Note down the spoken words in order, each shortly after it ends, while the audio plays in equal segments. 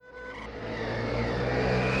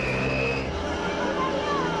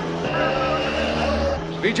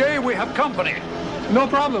BJ, we have company. No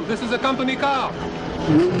problem. This is a company car.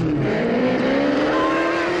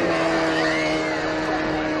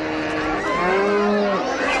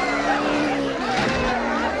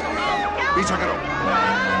 Bichakaro.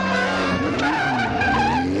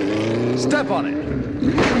 Step on it.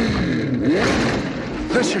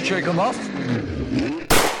 This should shake him off.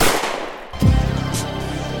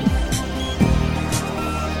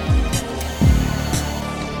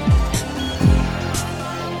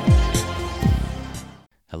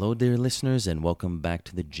 Hello, dear listeners, and welcome back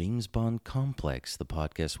to the James Bond Complex, the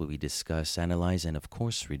podcast where we discuss, analyze, and of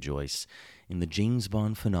course rejoice in the James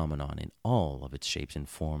Bond phenomenon in all of its shapes and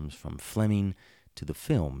forms, from Fleming to the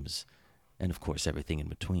films, and of course everything in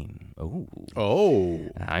between. Oh.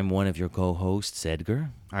 I'm one of your co-hosts, Edgar.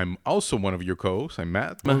 I'm also one of your co-hosts. I'm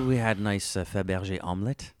Matt. Well, we had nice Fabergé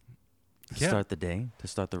omelette to Yeah. start the day, to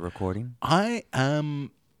start the recording. I am,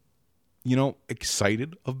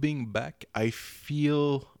 excited of being back. I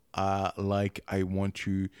feel like I want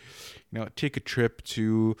to, take a trip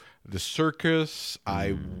to the circus.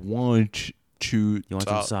 I want to... You want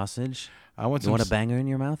some sausage? I want You some... want a banger in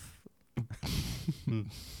your mouth?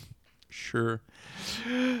 Sure.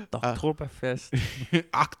 The Octoberfest.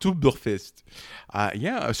 Oktoberfest.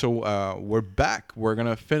 So we're back. We're going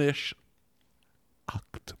to finish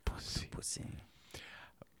Octopussy.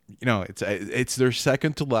 It's their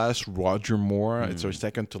second to last Roger Moore. It's their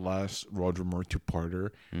second to last Roger Moore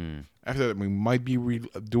two-parter. After that, we might be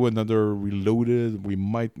do another Reloaded. We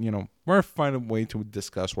might, we're find a way to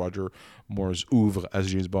discuss Roger Moore's oeuvre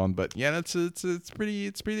as James Bond. But yeah, it's pretty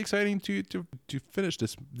exciting to finish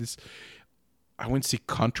this. I wouldn't say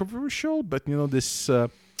controversial, but this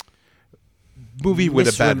movie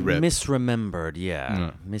with a bad rep. Misremembered,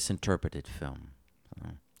 misinterpreted film.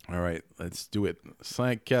 All right, let's do it.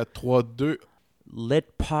 5, 4, 3, 2.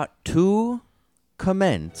 Let part 2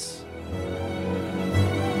 commence.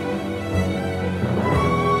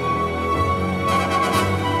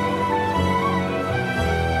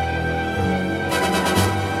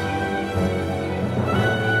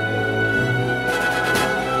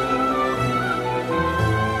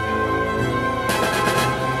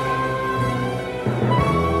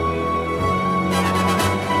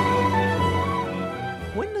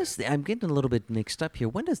 I'm getting a little bit mixed up here.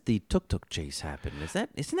 When does the tuk-tuk chase happen?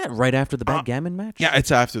 Isn't that right after the backgammon match? Yeah,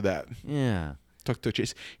 it's after that. Yeah. Tuk-tuk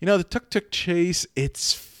chase. The tuk-tuk chase,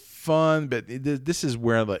 it's fun, but this is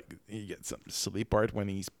where you get some silly part when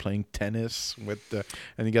he's playing tennis and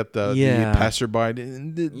you got the passerby.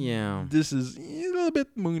 This is a little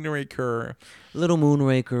bit Moonraker. Little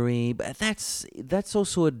Moonraker-y, but that's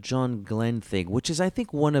also a John Glenn thing, which is, I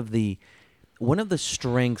think, one of the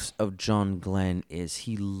strengths of John Glenn is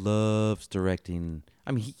he loves directing.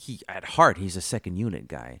 I mean, he at heart, he's a second unit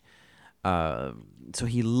guy. So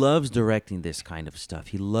he loves directing this kind of stuff.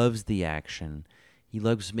 He loves the action. He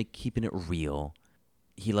loves keeping it real.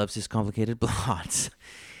 He loves his complicated plots.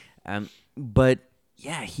 But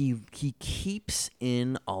yeah, he keeps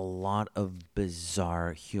in a lot of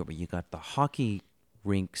bizarre humor. You got the hockey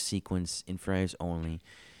rink sequence in For Eyes Only.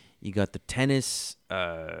 You got the tennis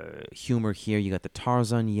humor here. You got the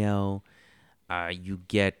Tarzan yell. You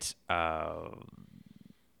get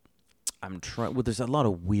there's a lot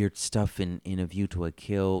of weird stuff in A View to a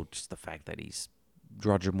Kill. Just the fact that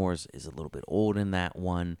Roger Moore is a little bit old in that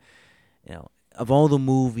one. Of all the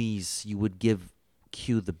movies, you would give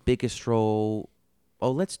Q the biggest role. Oh,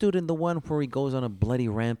 let's do it in the one where he goes on a bloody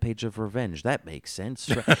rampage of revenge. That makes sense.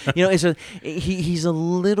 He's a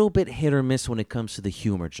little bit hit or miss when it comes to the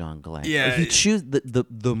humor, John Glenn. Yeah. He chooses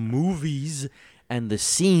the movies and the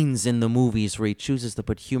scenes in the movies where he chooses to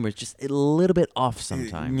put humor is just a little bit off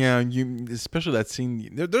sometimes. Yeah, especially that scene.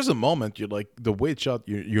 There's a moment you're like, the way it's shot,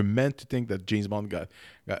 you're meant to think that James Bond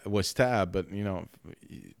was stabbed, but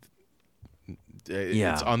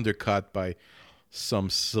it's undercut by some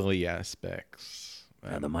silly aspects.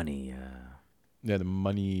 The money. The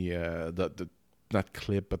money. The not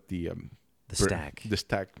clip, but the stack. The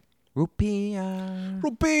stack. Rupee.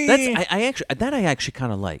 Rupee. I actually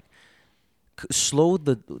kind of like. Slow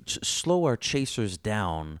our chasers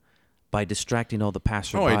down by distracting all the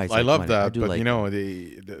passersby. I love that. But like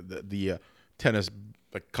the tennis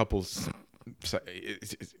couples.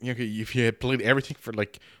 If you had played everything for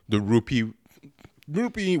the rupee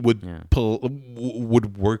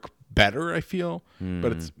would work better, I feel,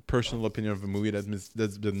 but it's personal opinion of a movie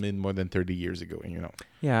that's been made more than 30 years ago,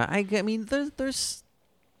 Yeah, I mean, there's.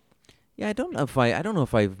 Yeah, I don't know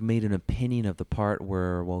if I've made an opinion of the part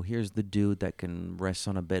where, well, here's the dude that can rest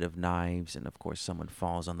on a bed of knives, and of course someone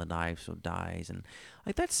falls on the knife, so dies, and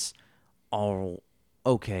that's all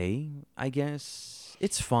okay, I guess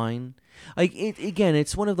it's fine. Like again,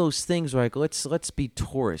 it's one of those things where let's be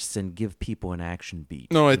tourists and give people an action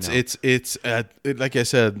beat. No, you it's know? like I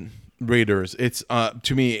said, Raiders. It's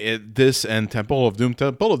to me this and Temple of Doom.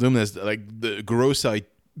 Temple of Doom is like the gross out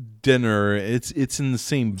dinner. It's in the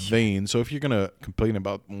same vein. So if you're gonna complain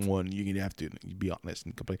about one, you have to be honest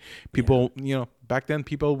and complain. People, back then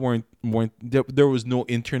people weren't there was no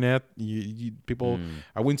internet. People,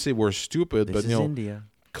 I wouldn't say were stupid, This but is India.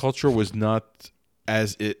 culture was not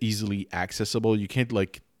as easily accessible. You can't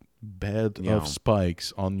like bed Yeah. of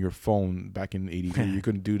spikes on your phone back in '83. You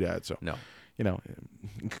couldn't do that. So No.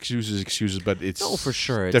 excuses, but it's No, for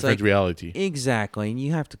sure. It's different like- reality. Exactly, and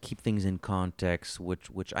you have to keep things in context,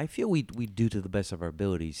 which I feel we do to the best of our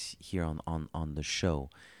abilities here on the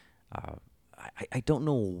show. I don't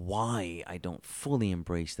know why I don't fully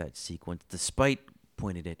embrace that sequence, despite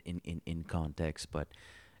pointing it in context. But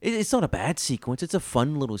it's not a bad sequence; it's a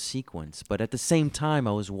fun little sequence. But at the same time,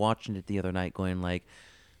 I was watching it the other night, going like,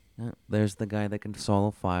 "There's the guy that can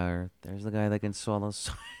swallow fire. There's the guy that can swallow."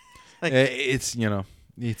 It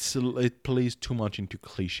plays too much into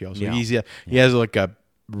cliche. So Yeah. he has like a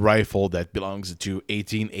rifle that belongs to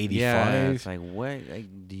 1885. Yeah, it's like, what?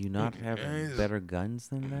 Like, do you not have better guns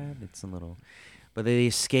than that? It's a little, but they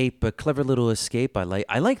escape. A clever little escape. I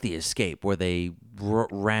like the escape where they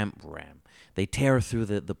ram. They tear through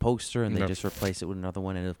the poster and they just replace it with another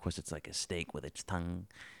one. And of course, it's like a snake with its tongue.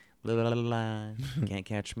 La, la, la, la. Can't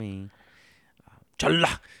catch me.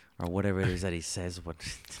 Chala! Or whatever it is that he says. What?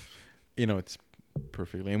 It's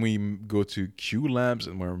perfectly. And we go to Q Labs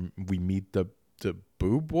and where we meet the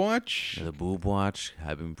boob watch. The boob watch.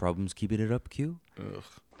 Having problems keeping it up, Q? Ugh.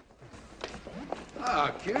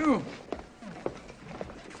 Ah, Q.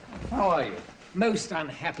 How are you? Most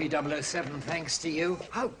unhappy 007, thanks to you.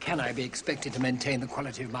 How can I be expected to maintain the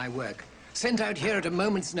quality of my work? Sent out here at a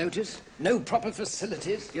moment's notice? No proper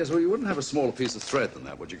facilities? Yes, well, you wouldn't have a smaller piece of thread than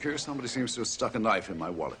that, would you, Q? Somebody seems to have stuck a knife in my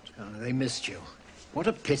wallet. Oh, they missed you. What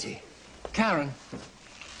a pity. Karen,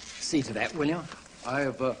 see to that, will you? I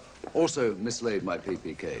have also mislaid my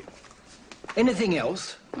PPK. Anything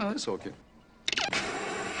else? Oh, that's all, Q.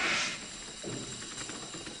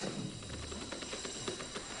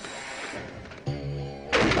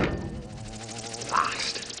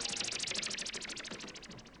 Fast.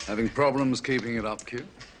 Having problems keeping it up, Q?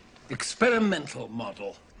 Experimental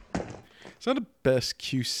model. It's not the best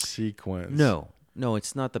Q sequence. No,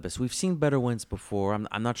 it's not the best. We've seen better ones before.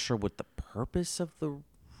 I'm not sure what the purpose of the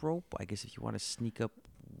rope. I guess if you want to sneak up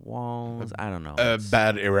walls, I don't know. A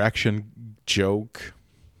bad erection joke.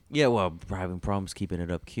 Yeah, well, having problems keeping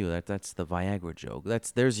it up. Q. That's the Viagra joke.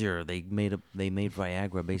 They made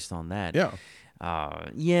Viagra based on that. Yeah.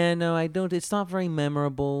 No, I don't. It's not very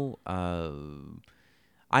memorable.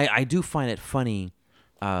 I do find it funny.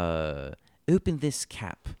 Open this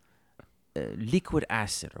cap. Liquid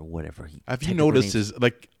acid or whatever. Have you noticed is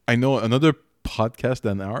like I know another podcast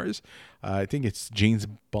than ours. I think it's James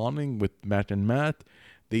Bonding with Matt and Matt.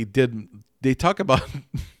 They talk about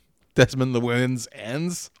Desmond Llewellyn's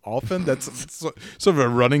ends often. That's sort of a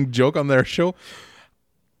running joke on their show.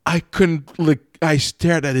 I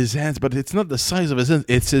stared at his hands, but it's not the size of his hands.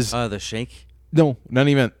 It's his. The shake. No, not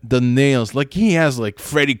even the nails. Like he has like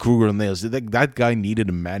Freddy Krueger nails. That guy needed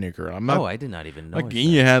a manicure. I'm not. Oh, I did not even know. Like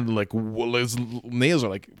he had like his nails are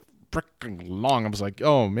like freaking long. I was like,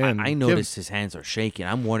 oh man. I noticed his hands are shaking.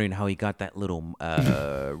 I'm wondering how he got that little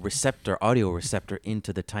audio receptor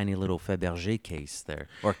into the tiny little Fabergé case there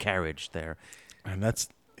or carriage there. And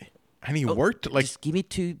he worked like Just give me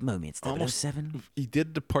 2 moments. almost 007. He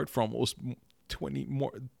did the part for almost 20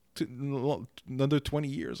 more. Another 20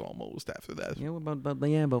 years almost after that. Yeah,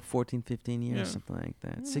 about 14, 15 years, Yeah. something like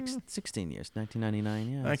that. 16 years,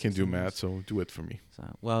 1999. Yeah, I can do 16 math, years. so do it for me. So,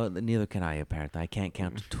 well, neither can I. Apparently, I can't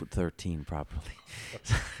count to 13 properly.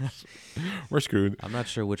 We're screwed. I'm not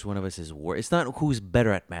sure which one of us is worse. It's not who's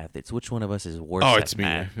better at math. It's which one of us is worse. Oh, at it's me.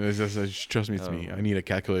 math. Trust me, it's me. I need a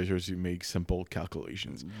calculator to make simple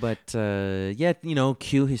calculations. But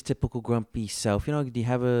Q, his typical grumpy self.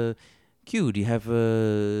 Do you have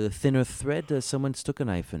a thinner thread? Someone stuck a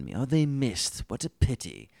knife in me. Oh, they missed. What a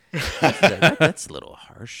pity. That's a little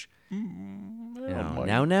harsh.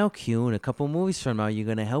 Now, Q, in a couple movies from now, you're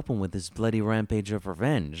going to help him with this bloody rampage of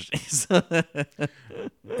revenge.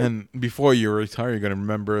 And before you retire, you're going to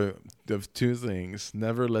remember the 2 things.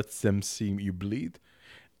 Never let them see you bleed,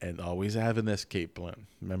 and always have an escape plan.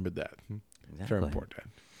 Remember that. Exactly. Very important.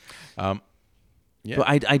 Yeah.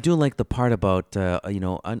 But I do like the part about,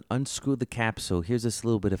 unscrew the capsule. Here's this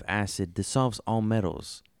little bit of acid. Dissolves all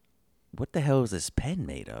metals. What the hell is this pen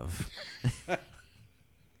made of?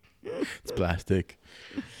 It's plastic.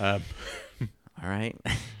 All right.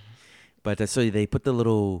 But so they put the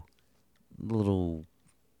little,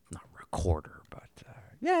 not recorder, but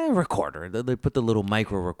recorder. They put the little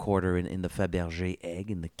micro recorder in the Fabergé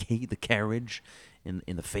egg, in the carriage, in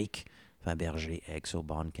the fake Fabergé egg, so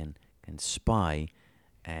Bond can spy.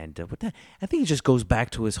 And I think he just goes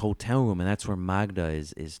back to his hotel room, and that's where Magda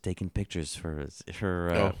is taking pictures for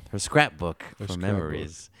her scrapbook for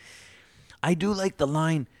memories. I do like the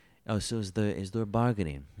line. Oh, so is there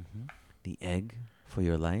bargaining? Mm-hmm. The egg for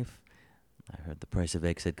your life. I heard the price of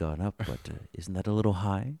eggs had gone up, but isn't that a little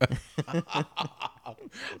high?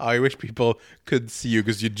 I wish people could see you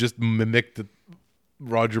because you just mimicked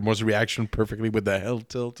Roger Moore's reaction perfectly with the head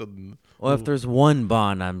tilt. Well, if there's one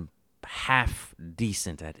Bond I'm half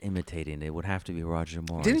decent at imitating, it would have to be Roger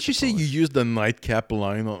Moore. Didn't you say you used the nightcap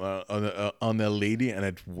line on a lady and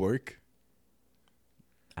it worked?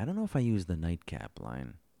 I don't know if I used the nightcap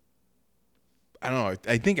line. I don't know.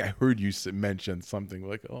 I think I heard you mention something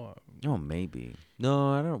like, "Oh, maybe."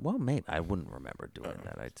 No, I don't. Well, maybe I wouldn't remember doing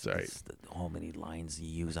that. Sorry. How many lines you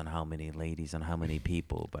use on how many ladies on how many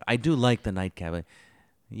people, but I do like the nightcap.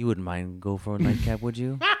 You wouldn't mind go for a nightcap, would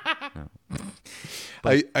you? No.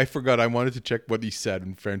 I forgot. I wanted to check what he said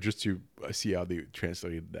in French just to see how they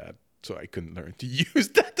translated that. So I couldn't learn to use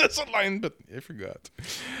that as a line, but I forgot.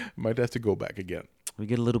 Might have to go back again. We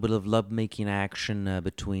get a little bit of love-making action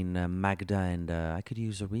between Magda and I could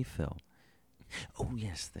use a refill. Oh,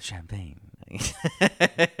 yes, the champagne.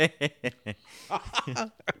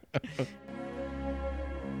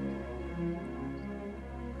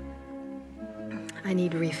 I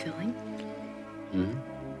need refilling.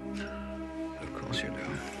 Of course you do.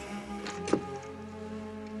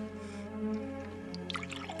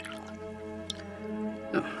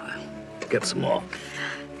 Oh, I'll get some more.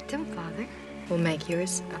 Don't bother. We'll make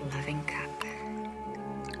yours a loving cup.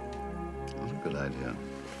 That's a good idea.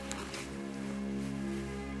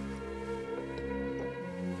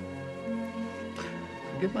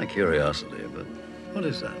 Forgive my curiosity, but what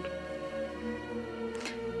is that?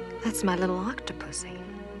 That's my little Octopussy.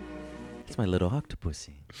 It's my little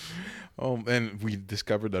Octopussy. Oh, and we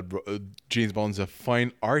discovered that James Bond's a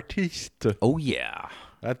fine artist. Oh, yeah.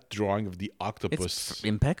 That drawing of the octopus. It's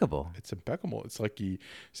impeccable. It's impeccable. It's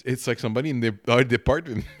like somebody in the art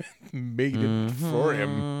department made it for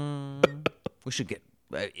him. We should get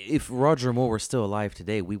if Roger Moore were still alive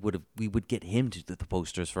today, we would get him to do the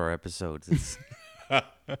posters for our episodes.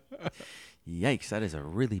 Yikes! That is a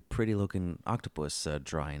really pretty looking octopus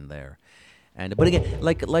drawing there. But again,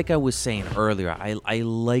 like I was saying earlier, I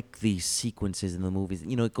like these sequences in the movies.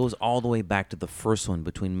 You know, it goes all the way back to the first one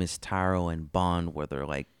between Miss Taro and Bond, where they're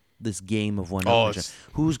like this game of one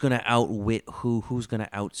who's gonna outwit who's gonna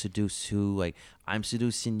out seduce who. Like, I'm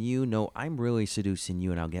seducing you, no, I'm really seducing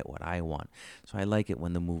you, and I'll get what I want. So I like it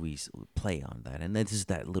when the movies play on that, and this is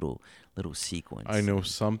that little sequence. I know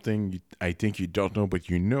something I think you don't know, but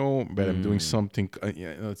you know. But I'm doing something.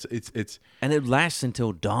 It's and it lasts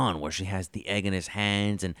until dawn, where she has the egg in his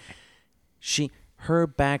hands, and her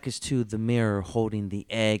back is to the mirror, holding the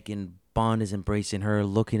egg, and Bond is embracing her,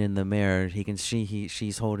 looking in the mirror.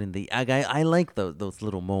 She's holding the egg. I like those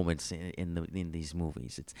little moments in these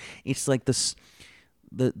movies. It's like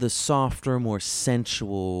the softer, more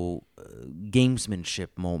sensual gamesmanship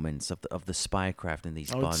moments of the spycraft in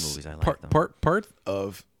these Bond movies. I like them. Part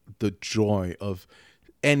of the joy of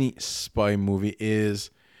any spy movie is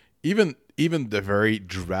even the very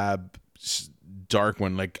drab, dark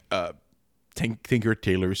one, like Tinker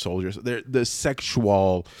Tailor Soldiers. The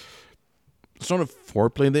sexual sort of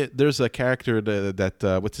foreplay. There's a character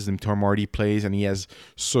that what's his name, Tom Hardy plays, and he has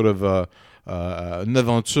sort of an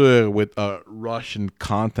aventure with a Russian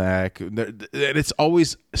contact. It's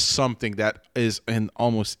always something that is in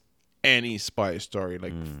almost any spy story.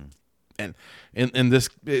 Like, and in this,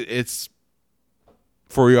 it's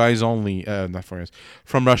For Your Eyes Only, not For Your Eyes,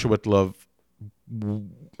 From Russia with Love.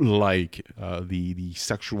 Like the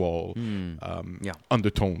sexual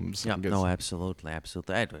undertones. Yeah, no, absolutely. I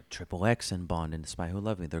had a Triple X and Bond and Spy Who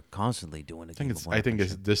Loved Me. They're constantly doing it. I think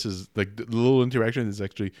this is like the little interaction is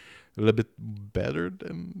actually a little bit better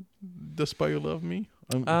than the Spy Who Loved Me.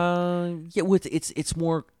 It's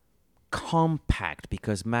more compact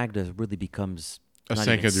because Magda really becomes a not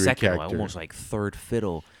even secondary character, almost like third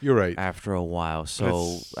fiddle. You're right. After a while,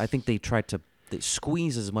 so I think they tried to. They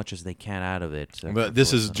squeeze as much as they can out of it. But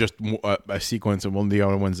this is just a sequence, and one of the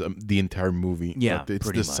other ones, the entire movie. Yeah, but it's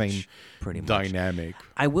the same dynamic.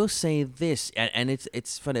 I will say this, and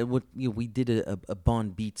it's funny. We did a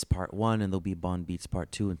Bond Beats Part 1, and there'll be Bond Beats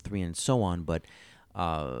Part 2 and 3, and so on. But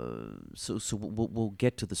So we'll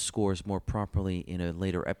get to the scores more properly in a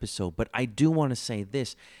later episode. But I do want to say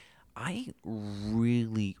this: I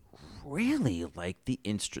really, really like the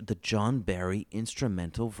John Barry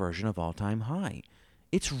instrumental version of All Time High.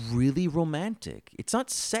 It's really romantic. It's not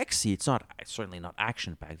sexy. It's certainly not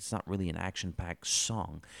action packed. It's not really an action packed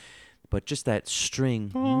song. But just that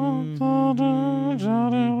string, it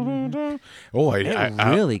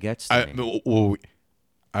really gets to me.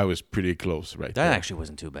 I was pretty close right That there. actually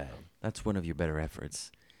wasn't too bad. That's one of your better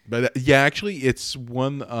efforts. But actually, it's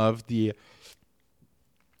one of the.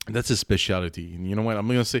 That's a specialty. And you know what? I'm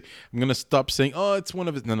gonna stop saying, "Oh, it's one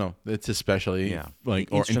of it." No, it's a specialty. Yeah, like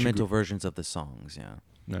the instrumental versions of the songs. Yeah.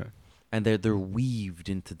 Yeah. And they're weaved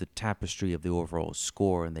into the tapestry of the overall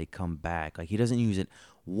score, and they come back. Like he doesn't use it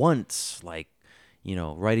once. Like,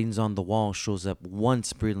 Writings on the Wall shows up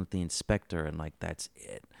once, brilliantly Inspector, and like that's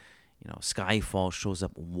it. Skyfall shows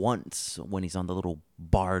up once when he's on the little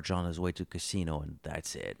barge on his way to casino, and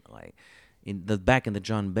that's it. Like back in the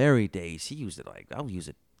John Barry days, he used it I'll use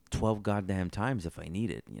it 12 goddamn times if I need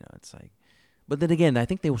it. It's like, but then again, I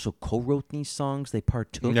think they also co-wrote these songs. They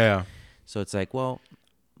partook. Yeah. So it's like, well,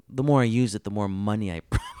 the more I use it, the more money I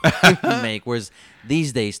probably make. Whereas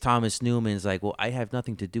these days, Thomas Newman's like, well, I have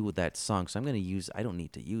nothing to do with that song, so I don't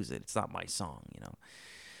need to use it. It's not my song.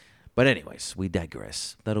 But anyways, we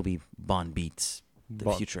digress. That'll be Bond Beats, the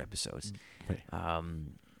future episodes. Right.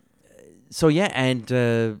 So yeah,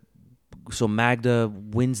 and so Magda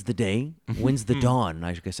wins the day, wins the dawn.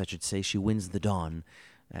 I guess I should say she wins the dawn,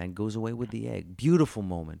 and goes away with the egg. Beautiful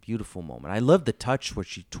moment, beautiful moment. I love the touch where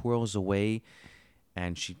she twirls away,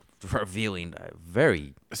 and she revealing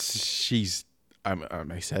very. She's.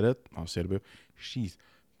 I said it. I'll say it about. She's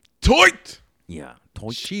tight. Yeah,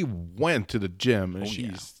 she went to the gym, and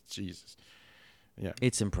she's Jesus. Yeah,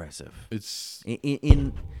 it's impressive. It's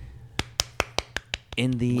in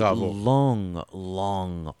the Bravo.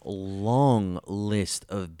 long list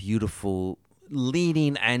of beautiful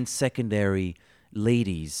leading and secondary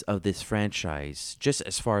ladies of this franchise. Just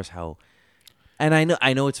as far as how. And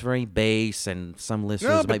I know it's very base, and some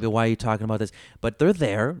listeners might be, why are you talking about this? But they're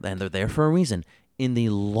there, and they're there for a reason. In the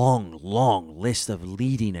long list of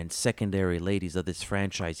leading and secondary ladies of this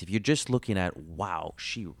franchise, if you're just looking at, wow,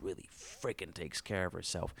 she really freaking takes care of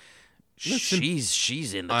herself.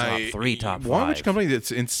 She's in the top 3, top 5. One which company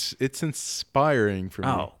it's inspiring for me.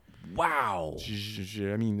 Oh, wow!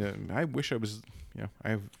 I mean, I wish I was.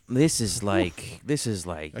 Yeah, This is like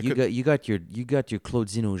you got your Claude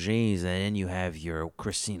Zinogés, and then you have your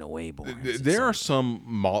Christina Wayborn. There are some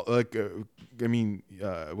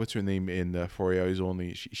what's her name in For Your Eyes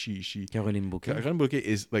Only? She Caroline Bouquet. Caroline Bouquet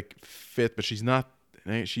is like fit, but she's not.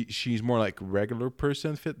 She's more like regular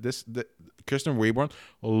person fit. Kristen Wayborn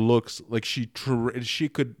looks like she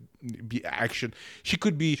could be action. She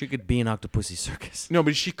could be in Octopussy Circus. No,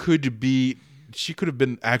 but she could have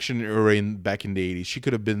been action heroine back in the 80s. She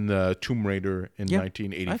could have been Tomb Raider in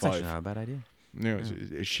 1985. That's actually not a bad idea.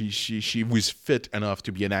 She was fit enough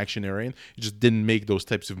to be an action heroine. She just didn't make those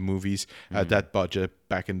types of movies at that budget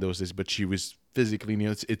back in those days. But she was physically,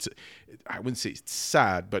 it's I wouldn't say it's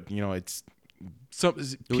sad, but it's there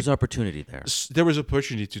was opportunity there. There was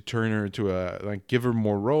opportunity to turn her to give her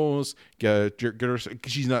more roles. Get her.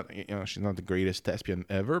 She's not the greatest thespian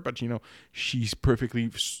ever, but she's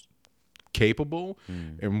perfectly capable.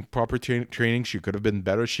 In proper training, she could have been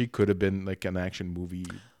better. She could have been like an action movie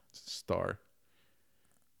star.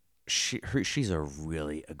 She's a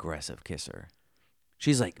really aggressive kisser.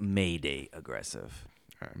 She's like Mayday aggressive.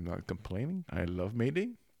 I'm not complaining. I love Mayday.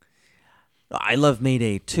 I love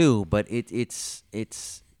Mayday too, but it's.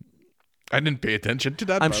 I didn't pay attention to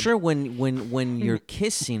that. I'm sure when you're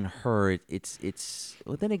kissing her, it's.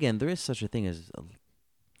 Well, then again, there is such a thing as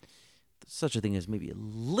maybe a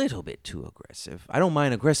little bit too aggressive. I don't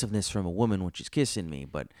mind aggressiveness from a woman when she's kissing me,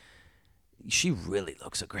 but she really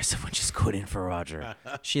looks aggressive when she's going in for Roger.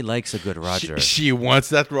 She likes a good Roger. She wants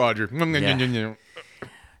that Roger. Yeah.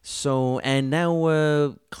 So, and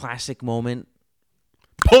now classic moment.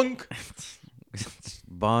 Punk!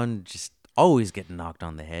 Bond just always getting knocked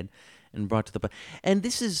on the head and brought to the... And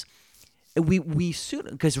this is... We soon,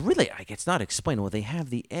 because really, it's not explained. Well, they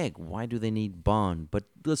have the egg. Why do they need Bond? But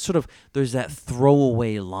there's that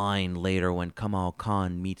throwaway line later when Kamal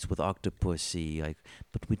Kahn meets with Octopussy,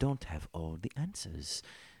 but we don't have all the answers.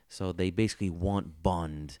 So they basically want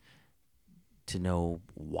Bond to know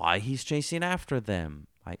why he's chasing after them.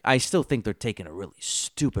 I still think they're taking a really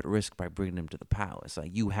stupid risk by bringing him to the palace.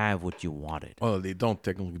 You have what you wanted. Well, they don't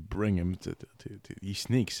technically bring him to he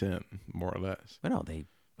sneaks in, more or less. But no, they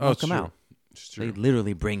knock him out. They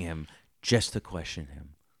literally bring him just to question him.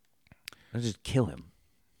 I'll just kill him.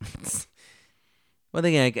 Well,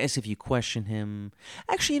 then again, I guess if you question him...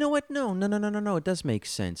 Actually, you know what? No. It does make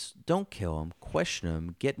sense. Don't kill him. Question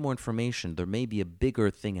him. Get more information. There may be a bigger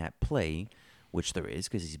thing at play, which there is,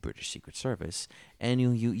 because he's British Secret Service, and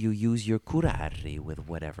you use your curare with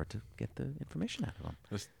whatever to get the information out of him.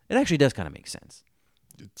 It actually does kind of make sense.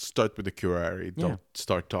 Start with the curare. Yeah. Don't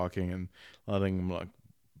start talking and letting him like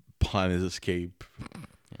plan his escape.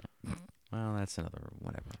 Yeah. Well, that's another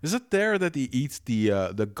whatever. Is it there that he eats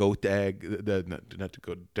the goat egg,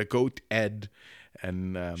 the goat head,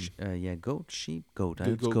 and goat, sheep, goat.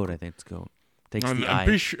 The It's goat. goat. I think it's goat. Takes I'm the eye.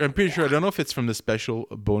 pretty sure. I don't know if it's from the special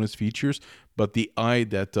bonus features, but the eye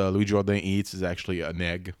that Louis Jourdain eats is actually an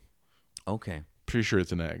egg. Okay. Pretty sure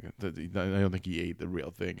it's an egg. I don't think he ate the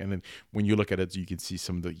real thing. And then when you look at it, you can see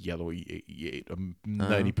some of the yellow he ate. I'm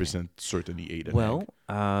 90% certain he ate an egg. Well,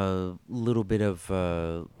 a little bit of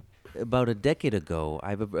about a decade ago,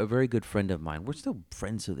 I have a very good friend of mine. We're still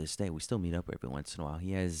friends to this day. We still meet up every once in a while.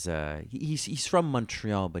 He has he's from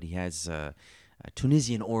Montreal, but he has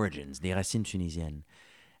Tunisian origins, des racines tunisiennes.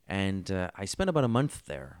 And I spent about a month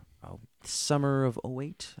there. Summer of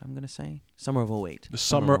 08, I'm going to say. Summer of 08. The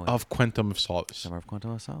summer of 08. of Quantum of Solace. Summer of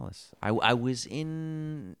Quantum of Solace. I was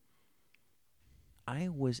in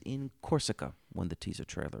Corsica when the teaser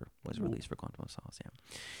trailer was released for Quantum of Solace, yeah.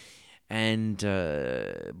 And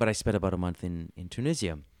but I spent about a month in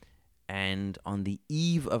Tunisia. And on the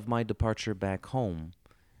eve of my departure back home,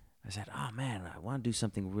 I said, "Oh man, I want to do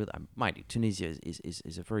something real." Mind you, Tunisia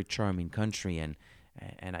is a very charming country, and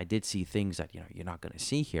I did see things that you're not going to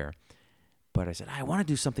see here. But I said, I want to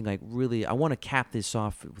do something like really. I want to cap this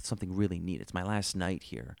off with something really neat. It's my last night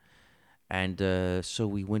here, and so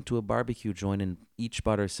we went to a barbecue joint and each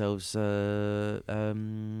bought ourselves goat's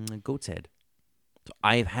head. So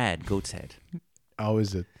I've had goat's head. How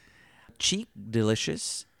is it? Cheap,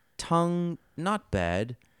 delicious. Tongue, not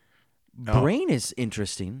bad. Oh. Brain is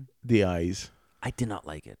interesting. The eyes. I did not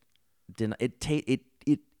like it.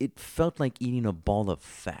 It felt like eating a ball of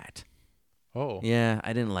fat. Oh. Yeah,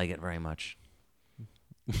 I didn't like it very much.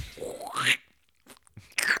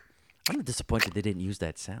 I'm disappointed they didn't use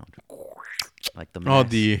that sound. Like the mask. Oh,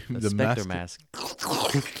 the Spectre mask.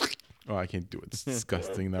 mask. Oh, I can't do it. It's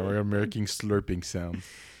disgusting. Now we're making slurping sound.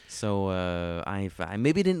 So I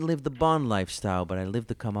maybe didn't live the Bond lifestyle, but I lived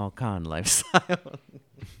the Kamal Kahn lifestyle.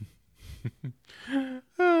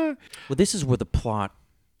 Well, this is where the plot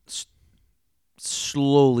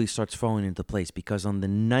slowly starts falling into place, because on the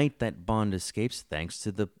night that Bond escapes, thanks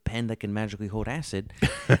to the pen that can magically hold acid,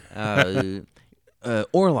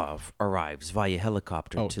 Orlov arrives via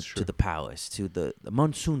helicopter to the palace, to the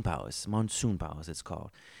Monsoon Palace it's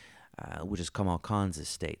called, which is Kamal Khan's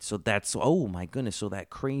estate. So that's, oh my goodness, so that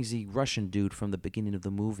crazy Russian dude from the beginning of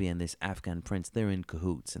the movie and this Afghan prince, they're in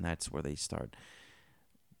cahoots, and that's where they start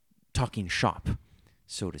talking shop,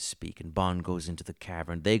 so to speak. And Bond goes into the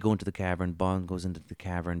cavern. They go into the cavern. Bond goes into the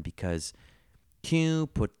cavern because Q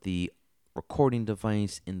put the recording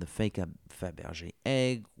device in the fake Fabergé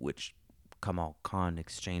egg, which Kamal Khan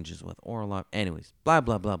exchanges with Orlov. Anyways, blah,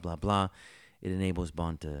 blah, blah, blah, blah. It enables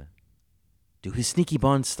Bond to do his sneaky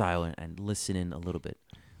Bond style and listen in a little bit.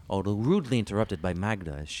 Although rudely interrupted by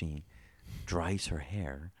Magda as she dries her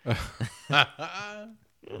hair.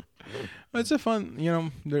 It's a fun,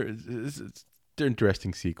 it's an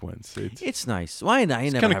interesting sequence. It's nice. Well, I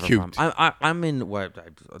never kinda have cute. a problem. I'm in, lo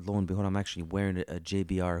and behold, I'm actually wearing a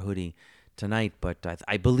JBR hoodie tonight, but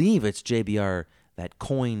I believe it's JBR that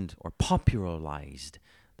coined or popularized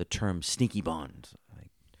the term sneaky Bond.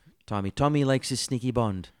 Like, Tommy likes his sneaky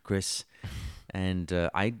Bond, Chris. And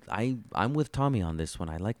I'm with Tommy on this one.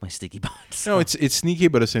 I like my sneaky Bond. So. No, it's sneaky,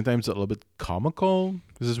 but at the same time it's a little bit comical.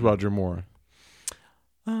 This is Roger Moore.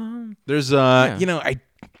 There's yeah.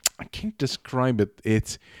 I can't describe it.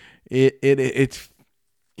 It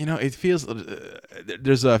feels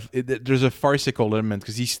there's a farcical element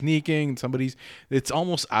because he's sneaking. It's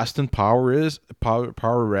almost Aston Power-esque.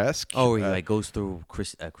 Oh, he goes through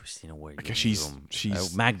Christina Ward.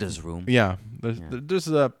 She's Magda's room. Yeah, there's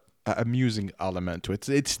a amusing element to it.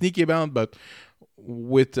 It's sneaky about, but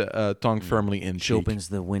with tongue firmly in She cheek. opens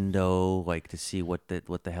the window like to see what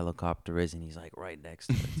the helicopter is, and he's like right next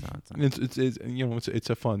to it. It's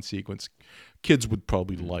a fun sequence. Kids would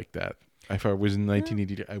probably like that. If I was in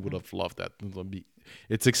 1980, I would have loved that.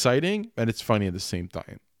 It's exciting and it's funny at the same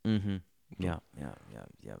time. Mm-hmm. Yeah.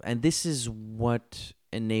 And this is what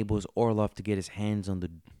enables Orlov to get his hands on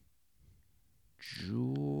the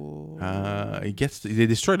jewel. They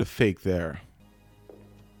destroy the fake there.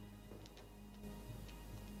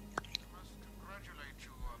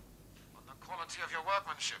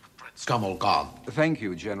 Kamal Kahn. Thank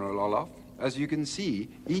you, General Orlov. As you can see,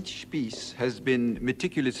 each piece has been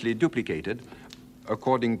meticulously duplicated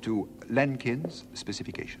according to Lankin's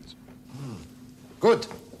specifications. Good.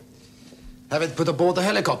 Have it put aboard the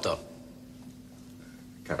helicopter.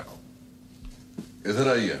 Carol. Is it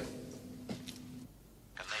a year?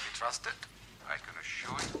 Can they be trusted? I can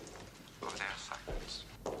assure you of their silence.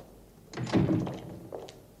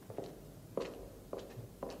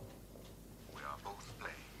 We are both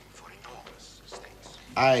playing for enormous stakes.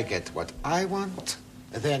 I get what I want,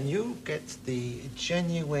 then you get the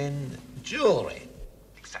genuine jewelry.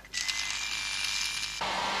 Exactly.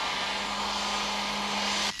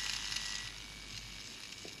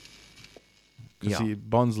 Yeah. See,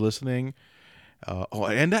 Bond's listening.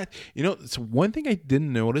 And that, it's one thing I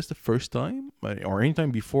didn't notice the first time or any time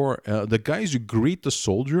before. The guys who greet the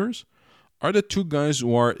soldiers are the two guys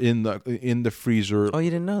who are in the freezer. Oh, you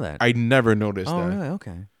didn't know that? I never noticed Oh, that. really?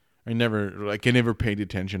 Okay. I never paid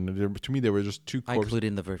attention. To me, they were just two I corpses. clued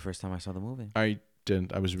in the very first time I saw the movie. I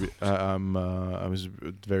didn't. I was I was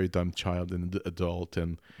a very dumb child and adult,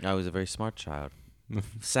 and I was a very smart child.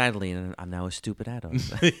 Sadly, and I'm now a stupid adult.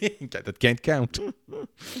 that can't count.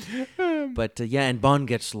 But yeah, and Bond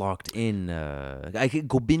gets locked in.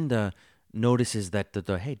 Gobinda notices that the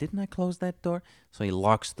door. Hey, didn't I close that door? So he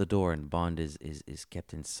locks the door, and Bond is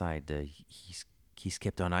kept inside. He's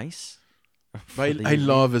kept on ice. I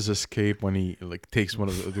love his escape when he takes one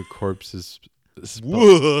of the corpses.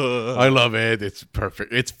 I love it. It's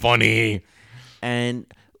perfect. It's funny. And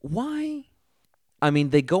why? I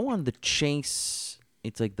mean, they go on the chase.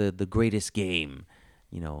 It's like the greatest game,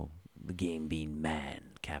 the game being man,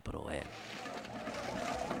 capital N.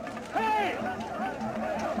 Hey,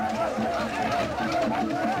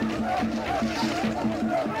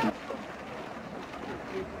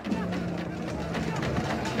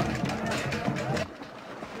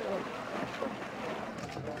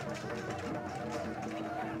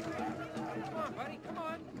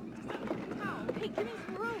 give me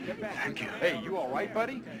some room. Thank you. Hey, you all right,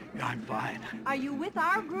 buddy? I'm fine. Are you with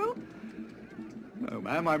our group? No,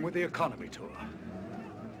 ma'am, I'm with the economy tour.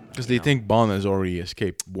 Because they think Bond has already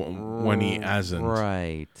escaped when he hasn't.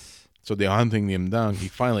 Right. So they're hunting him down. He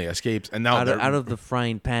finally escapes, and now Out of the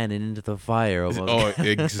frying pan and into the fire. Almost. Oh,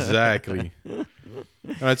 exactly.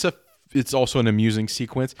 It's also an amusing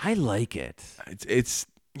sequence. I like it. It's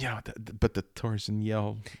but the Tarzan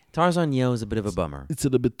yell. Tarzan yell is a bit of a bummer. It's a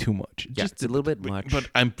little bit too much. Yeah, it's a little bit much. But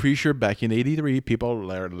I'm pretty sure back in '83, people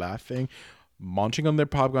were laughing, munching on their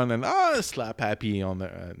popcorn, and slap happy on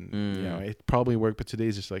their. It probably worked, but today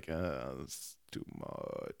it's just like it's too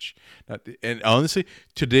much. And honestly,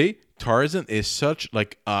 today Tarzan is such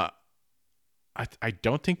I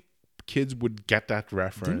don't think kids would get that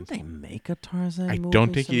reference. Didn't they make a Tarzan I movie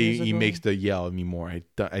don't think some years he ago? makes the yell anymore.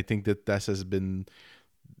 I think that has been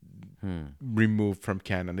removed from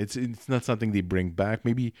canon. It's not something they bring back.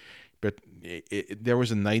 Maybe, but there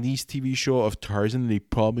was a '90s TV show of Tarzan. They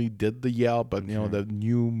probably did the yell, but the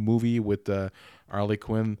new movie with Harley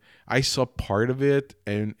Quinn, I saw part of it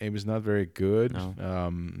and it was not very good. No.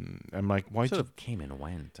 I'm like, why? Sort of came and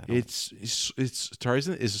went. It's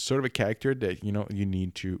Tarzan is sort of a character that you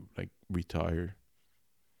need to retire.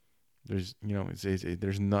 There's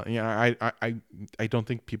there's not I don't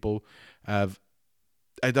think people have.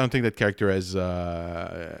 I don't think that character has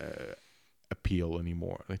appeal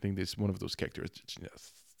anymore. I think it's one of those characters.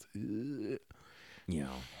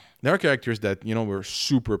 There are characters that were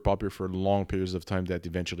super popular for long periods of time that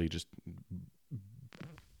eventually just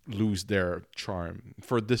lose their charm.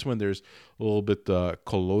 For this one, there's a little bit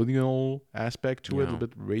colonial aspect to it, a little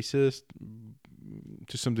bit racist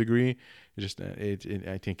to some degree.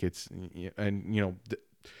 I think it's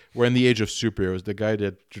we're in the age of superheroes. The guy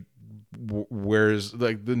that wears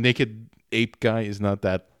the naked ape guy is not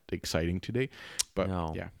that exciting today, but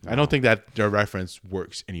I don't think that the reference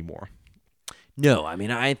works anymore. No, I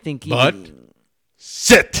mean I think. But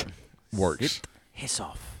sit works. Sit, hiss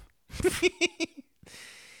off.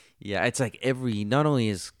 Yeah, it's like not only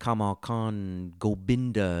is Kamal Kahn,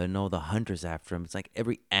 Gobinda, and all the hunters after him, it's like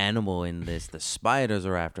every animal in this. The spiders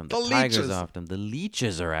are after him. The tigers leeches. are after him. The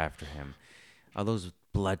leeches are after him. All those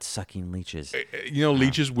blood-sucking leeches.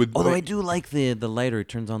 Leeches would. Although I do like the lighter. It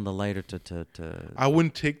turns on the lighter to. I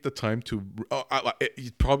wouldn't take the time to.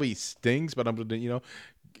 It probably stings, but I'm gonna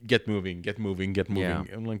get moving. Yeah.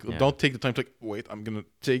 I'm like, don't take the time to wait. I'm gonna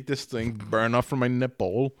take this thing, burn off from my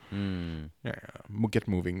nipple. Yeah, get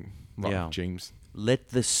moving, James. Let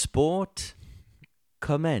the sport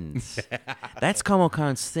commence. That's Kamal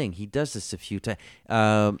Khan's thing. He does this a few times.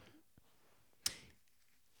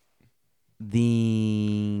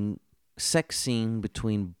 The sex scene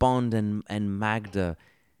between Bond and Magda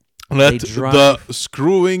Let drive- the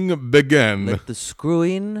screwing begin. Let the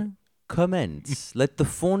screwing commence. Let the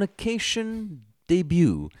fornication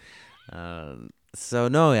debut. So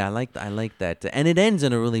no, yeah, I like that, and it ends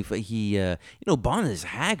in a really Bond is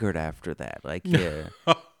haggard after that. Like,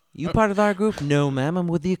 you part of our group? No, ma'am, I'm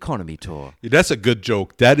with the economy tour. Yeah, that's a good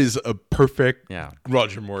joke. That is a perfect Yeah.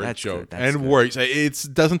 Roger Moore That's joke, good, that's and good. works.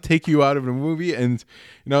 It doesn't take you out of the movie, and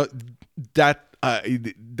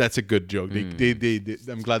that's a good joke. They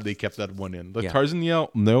I'm glad they kept that one in. The Yeah. Tarzan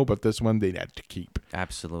yell, no, but this one they had to keep.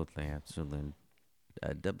 Absolutely.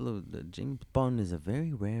 James Bond is a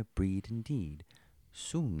very rare breed indeed,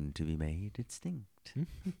 soon to be made extinct.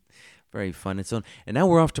 Very fun. And now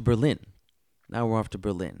we're off to Berlin. Are we off to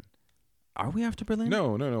Berlin?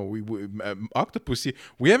 No. We Octopussy.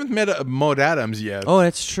 We haven't met Maud Adams yet. Oh,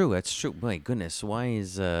 that's true. My goodness, why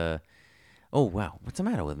is Oh wow, what's the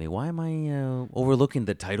matter with me? Why am I overlooking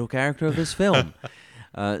the title character of this film?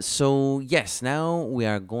 So yes, now we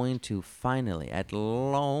are going to finally, at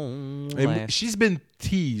long last. She's been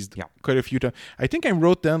teased Yeah. quite a few times. I think I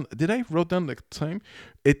wrote down. Did I wrote down the time?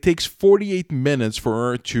 It takes 48 minutes for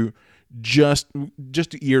her to just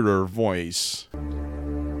to hear her voice.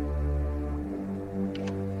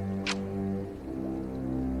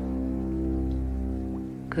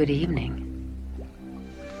 Good evening.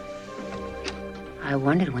 I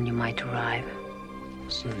wondered when you might arrive.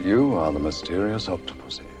 So you are the mysterious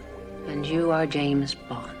Octopussy. And you are James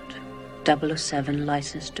Bond, 007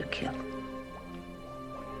 licensed to kill.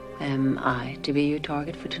 Am I to be your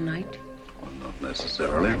target for tonight? Well, not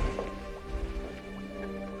necessarily.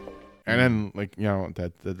 And then,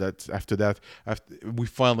 that's after that. After we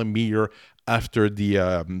finally meet her after the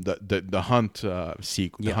hunt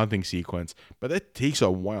the hunting sequence, but that takes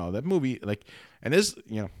a while. That movie, and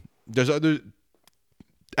there's other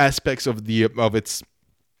aspects of its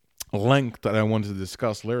length that I wanted to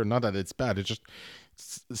discuss later. Not that it's bad; it's just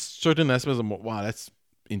certain aspects of wow, that's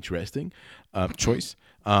interesting choice.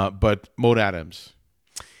 But Maud Adams.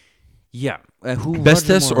 Yeah, who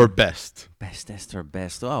Bestest or best? Bestest or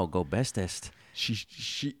best? Oh, I'll go bestest.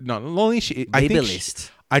 She not only she.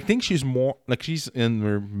 Babylist. I think she's more she's in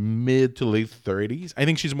her mid to late 30s. I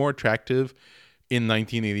think she's more attractive in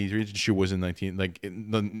 1983 than she was in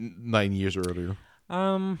 9 years earlier.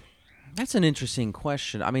 That's an interesting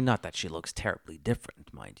question. I mean, not that she looks terribly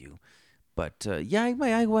different, mind you, but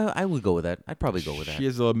I would go with that. I'd probably go with that. She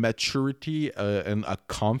has a maturity and a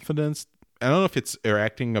confidence. I don't know if it's her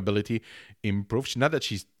acting ability improved. Not that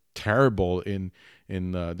she's terrible in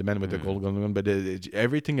The Man with the Golden Gun, but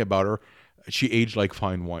everything about her, she aged like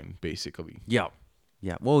fine wine, basically. Yeah.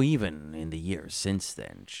 Well, even in the years since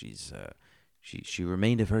then, she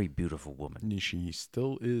remained a very beautiful woman. She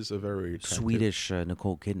still is a very attractive. Swedish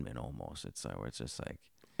Nicole Kidman almost. It's just like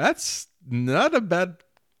that's not a bad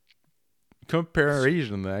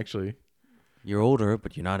comparison, actually. You're older,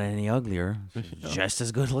 but you're not any uglier. Just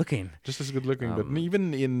as good looking. But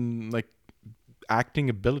even in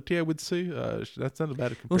acting ability, I would say that's not a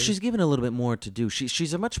bad comparison. Well, she's given a little bit more to do.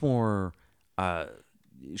 She's a much more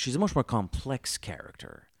complex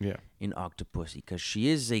character. Yeah. In Octopussy, because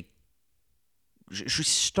she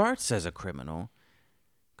starts as a criminal.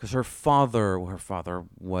 Because her father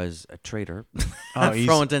was a traitor, for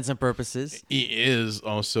all intents and purposes. He is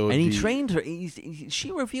also, and he trained her. She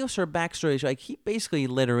reveals her backstory. He basically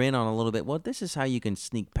let her in on a little bit. Well, this is how you can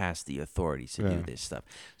sneak past the authorities to do this stuff.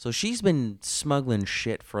 So she's been smuggling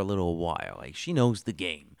shit for a little while. She knows the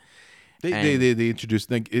game. They introduced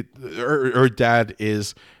her dad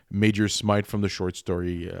is Major Smythe from the short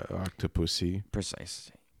story Octopussy.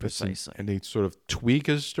 Precisely. And they sort of tweak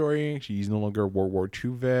his story. She's no longer a World War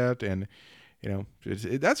II vet, and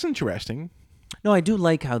that's interesting. No, I do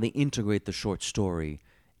like how they integrate the short story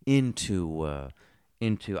into.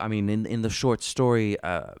 I mean, in the short story,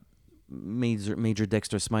 Major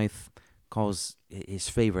Dexter Smythe calls his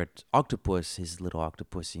favorite octopus his little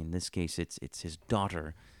Octopussy. In this case, it's his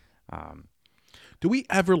daughter. Do we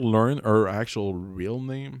ever learn her actual real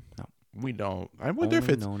name? No. We don't. I wonder if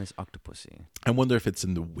it's known as Octopussy. I wonder if it's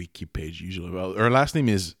in the wiki page usually. Well, her last name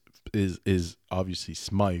is obviously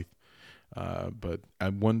Smythe, but I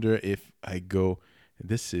wonder if I go.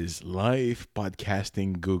 This is live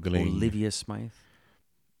podcasting googling. Olivia Smythe.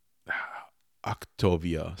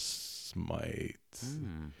 Octavia Smythe.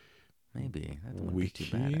 Maybe that wouldn't be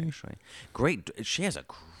too bad actually. Great. She has a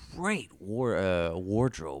great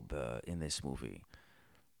wardrobe in this movie.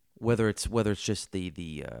 Whether it's just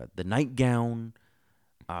the nightgown,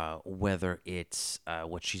 whether it's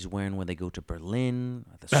what she's wearing when they go to Berlin,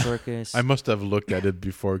 the circus. I must have looked at it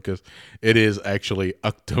before because it is actually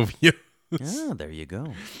Octavia. Ah, there you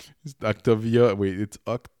go. It's Octavia. Wait, it's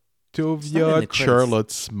the credits.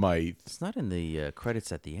 Charlotte Smythe. It's not in the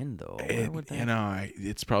credits at the end, though. Where would that...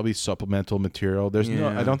 It's probably supplemental material. There's no.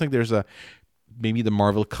 Yeah. I don't think there's a. Maybe the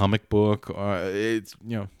Marvel comic book. It's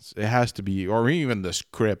it has to be, or even the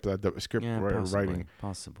script. The script writing.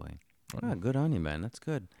 Possibly. Good on you, man. That's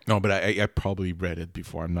good. No, but I probably read it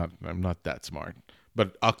before. I'm not that smart.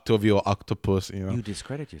 But Octavio Octopus, You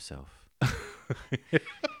discredit yourself.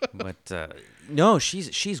 But no,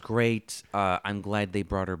 she's great. I'm glad they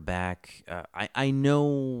brought her back. I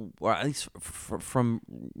know, or at least from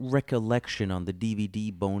recollection on the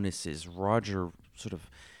DVD bonuses, Roger sort of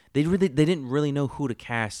they didn't really know who to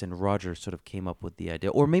cast, and Roger sort of came up with the idea,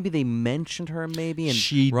 or maybe they mentioned her, and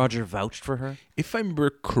Roger vouched for her. If I remember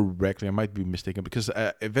correctly, I might be mistaken, because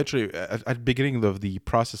eventually, at the beginning of the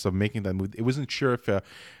process of making that movie, it wasn't sure if.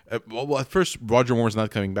 Well, at first, Roger Moore's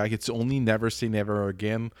not coming back. It's only Never Say Never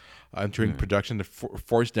Again during production to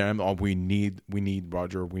force them. Oh, we need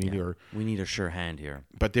Roger. We need a sure hand here.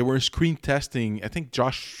 But they were screen testing. I think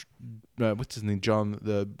Josh, what's his name? Josh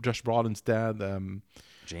Brolin's dad.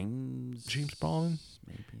 James Brolin,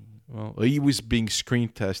 maybe. Well, he was being screen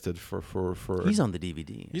tested for. He's on the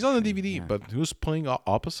DVD. He's on the DVD, but who's playing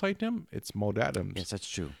opposite him? It's Maud Adams. Yes, that's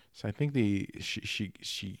true. So I think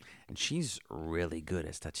she and she's really good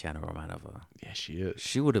as Tatiana Romanova. Yeah, she is.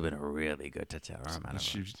 She would have been a really good Tatiana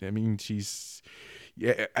Romanova. She's.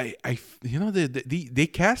 Yeah, I they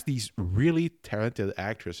cast these really talented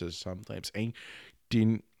actresses sometimes, and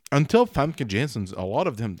until Famke Janssen's, a lot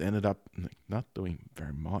of them ended up not doing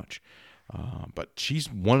very much. But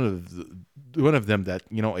she's one of them that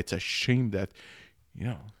it's a shame that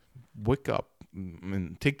wake up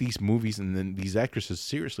and take these movies and then these actresses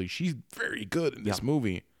seriously. She's very good in this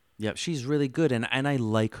movie. Yeah, she's really good, and I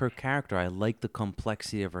like her character. I like the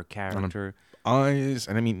complexity of her character. Eyes,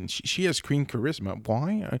 and I mean, she has screen charisma.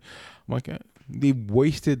 Why? They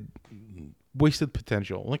wasted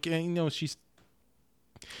potential. She's.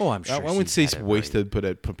 Oh, I'm sure. I wouldn't say it's wasted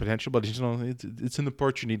potential, but it's an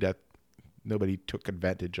opportunity that nobody took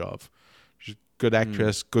advantage of. She's a good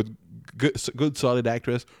actress, good, solid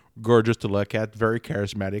actress, gorgeous to look at, very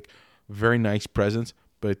charismatic, very nice presence.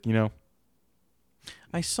 But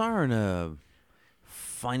I saw her in a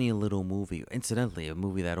funny little movie. Incidentally, a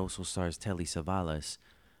movie that also stars Telly Savalas.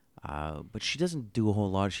 But she doesn't do a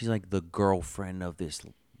whole lot. She's like the girlfriend of this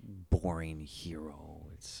boring hero.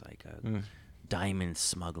 It's like a diamond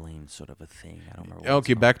smuggling sort of a thing. I don't remember.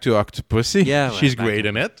 Okay, back to Octopussy. Yeah, she's great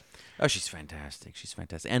in it. Oh, she's fantastic. She's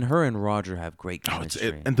fantastic. And her and Roger have great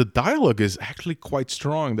chemistry. And the dialogue is actually quite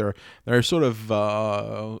strong. They're sort of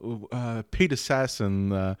paid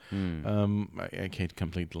assassin. I can't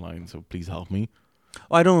complete the line, so please help me.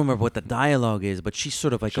 Oh, I don't remember what the dialogue is, but she's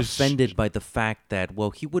sort of like offended by the fact that,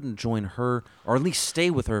 well, he wouldn't join her, or at least stay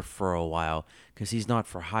with her for a while, because he's not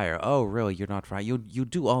for hire. Oh, really? You're not for hire? You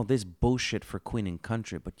do all this bullshit for Queen and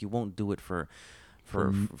Country, but you won't do it for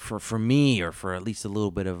me, or for at least a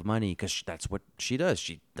little bit of money, because that's what she does.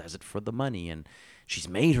 She does it for the money, and she's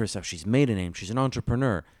made herself. She's made a name. She's an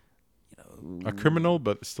entrepreneur. A criminal,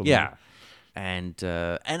 but still. Yeah, and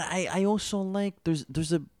I also like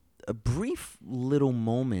there's a brief little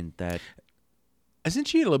moment that. Isn't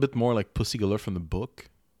she a little bit more like Pussy Galore from the book?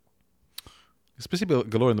 Especially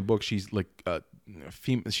Galore in the book, she's like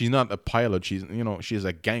she's not a pilot. She's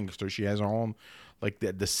a gangster. She has her own. Like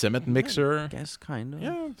the cement mixer. I guess kind of.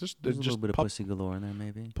 Yeah, there's a little bit of Pussy Galore in there,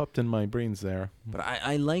 maybe. Popped in my brains there. But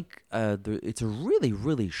I like it's a really,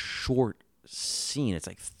 really short scene. It's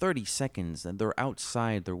like 30 seconds, and they're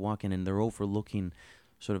outside, they're walking, and they're overlooking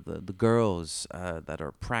sort of the girls that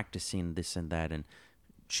are practicing this and that, and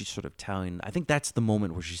she's sort of telling, I think that's the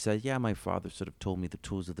moment where she said, yeah, my father sort of told me the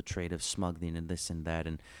tools of the trade of smuggling and this and that,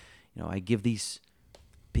 and I give these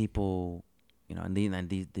people,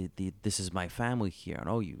 this is my family here,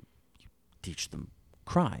 and you teach them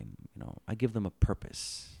crime, I give them a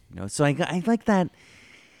purpose, so I like that.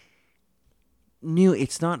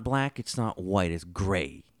 It's not black, it's not white, it's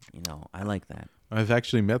gray, I like that. I've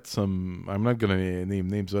actually met some. I'm not gonna name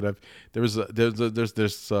names, but there's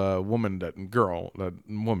this woman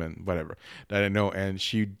whatever that I know, and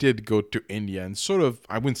she did go to India and sort of,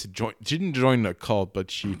 I wouldn't say she didn't join a cult,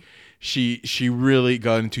 but she really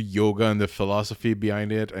got into yoga and the philosophy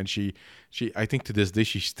behind it, and she I think to this day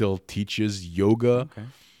she still teaches yoga.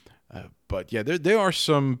 Okay. But yeah, there are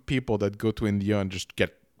some people that go to India and just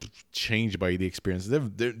get changed by the experience.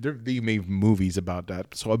 They made movies about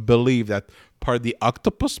that, so I believe that part of the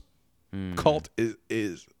octopus cult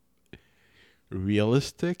is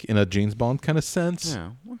realistic in a James Bond kind of sense.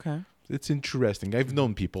 Yeah, okay. it's interesting. I've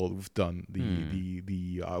known people who've done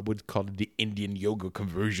the I would call it the Indian yoga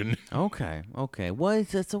conversion. Okay. Well,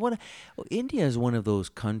 India is one of those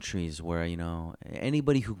countries where,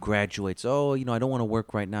 anybody who graduates, I don't want to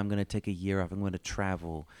work right now. I'm going to take a year off. I'm going to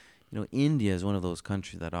travel. India is one of those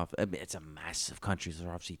countries that it's a massive country. There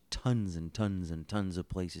are obviously tons and tons and tons of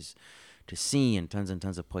places to see and tons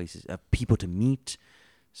of places, people to meet.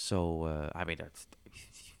 So, if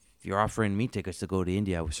you're offering me tickets to go to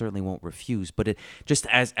India, I certainly won't refuse. But it just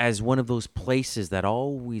as one of those places that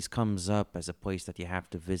always comes up as a place that you have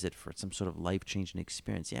to visit for some sort of life-changing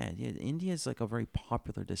experience. Yeah, India is like a very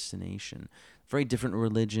popular destination. Very different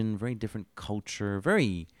religion, very different culture,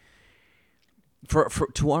 very...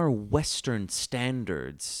 to our Western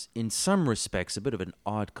standards, in some respects, a bit of an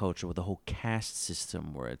odd culture with the whole caste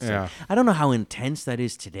system where it's... I don't know how intense that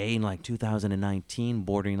is today in like 2019,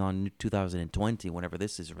 bordering on 2020, whenever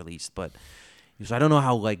this is released. But so I don't know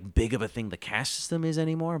how like big of a thing the caste system is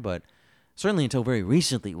anymore, but certainly until very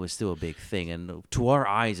recently it was still a big thing. And to our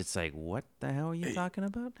eyes, it's like, what the hell are you talking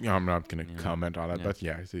about? Yeah, I'm not going to comment on it, but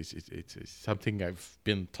it's something I've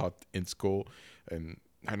been taught in school, and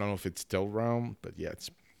I don't know if it's still around, but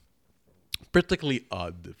it's particularly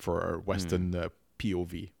odd for our Western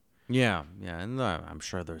POV. Yeah, and I'm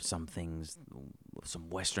sure there's some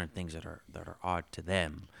Western things that are odd to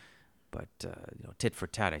them, but tit for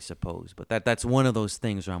tat, I suppose. But that's one of those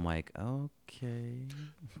things where I'm like, okay,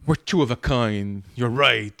 we're two of a kind. You're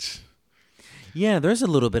right. Yeah, there's a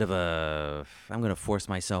little bit of a. I'm gonna force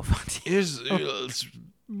myself on It's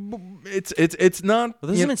not. Well,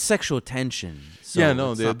 there's even sexual tension. So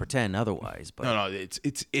let's not pretend otherwise. But no, it's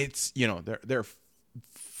they're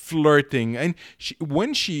flirting, and he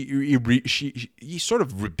sort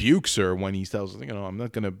of rebukes her when he tells her, I'm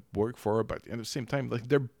not gonna work for her, but at the same time, like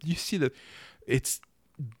you see that it's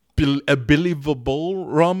a believable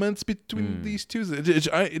romance between these two.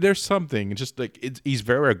 There's something. It's just like he's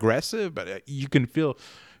very aggressive, but you can feel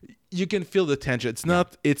the tension. It's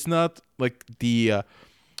not like the.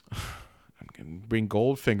 I'm gonna bring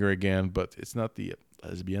Goldfinger again, but it's not the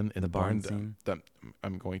lesbian in the barn that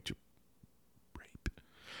I'm going to rape.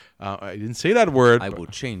 I didn't say that word. I will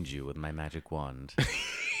change you with my magic wand.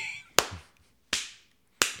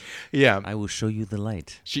 Yeah, I will show you the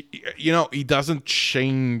light. He doesn't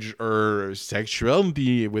change her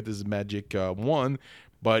sexuality with his magic wand,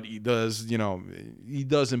 but he does. He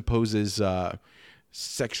does impose his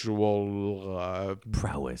sexual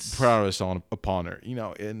prowess upon her.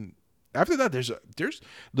 And after that, there's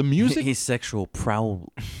the music. His sexual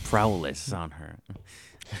prowess on her.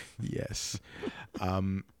 Yes,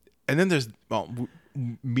 and then there's the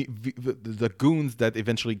goons that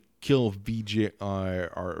eventually kill VJ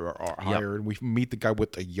are hired. We meet the guy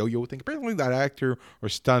with a yo-yo thing. Apparently, that actor or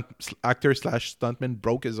stuntman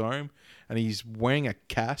broke his arm, and he's wearing a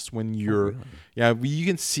cast when you're. Yeah, you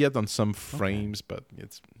can see it on some frames, but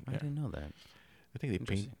it's. I didn't know that. I think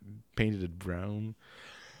they painted it brown.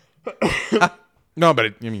 No, but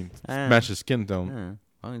it matches skin tone.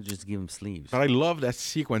 Why don't you just give him sleeves? But I love that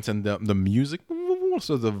sequence and the music.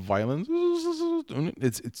 So the violence.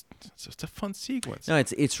 It's just a fun sequence. No,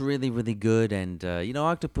 it's really, really good. And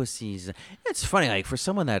Octopussy's. It's funny, like for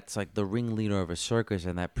someone that's like the ringleader of a circus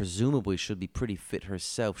and that presumably should be pretty fit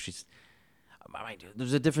herself.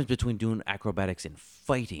 There's a difference between doing acrobatics and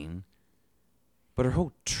fighting. But her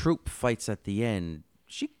whole troupe fights at the end.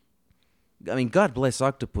 God bless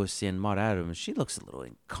Octopussy and Maud Adams. She looks a little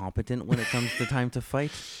incompetent when it comes to time to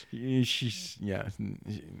fight. She's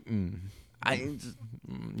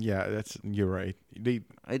you're right.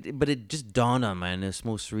 But it just dawned on me in this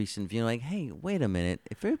most recent view, like, hey, wait a minute.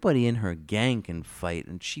 If everybody in her gang can fight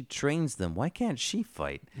and she trains them, why can't she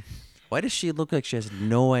fight? Why does she look like she has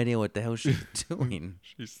no idea what the hell she's doing?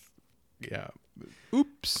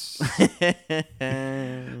 Oops.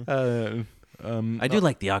 I do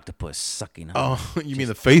like the octopus sucking her. Oh, you mean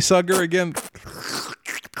the face hugger again?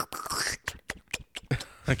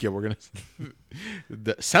 Okay, we're gonna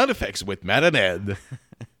the sound effects with Matt and Ed.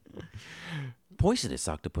 Poisonous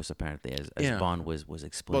octopus, apparently, as Bond was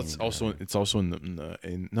explaining. Well, it's also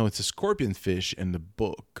in it's a scorpion fish in the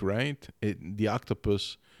book, right? The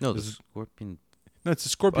octopus. No, the scorpion. No, it's a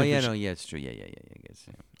scorpion. Oh yeah, fish. it's true. Yeah, I guess.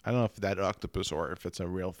 Yeah. I don't know if that octopus or if it's a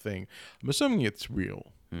real thing. I'm assuming it's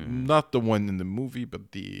real. Not the one in the movie,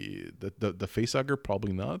 but the facehugger,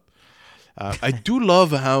 probably not. I do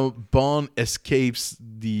love how Bond escapes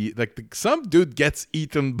some dude gets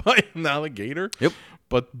eaten by an alligator. Yep.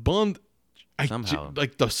 But Bond, somehow, I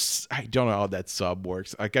don't know how that sub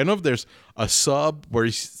works. Like, I know if there's a sub where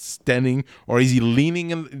he's standing or is he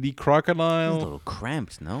leaning in the crocodile. He's a little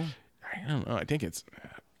cramped, no? I don't know. I think it's.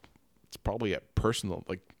 it's probably a personal,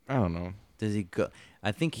 like, I don't know. Does he go?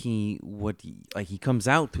 I think he comes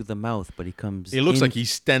out through the mouth, but he comes. It looks in, like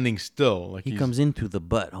he's standing still. Like he comes in through the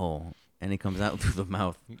butthole, and he comes out through the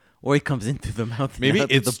mouth, or he comes in through the mouth. Maybe and out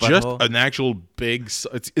through it's the just butthole. an actual big.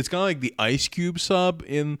 It's kind of like the Ice Cube sub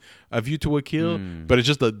in A View to a Kill, but it's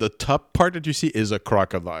just the top part that you see is a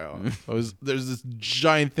crocodile. So there's this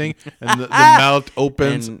giant thing, and the mouth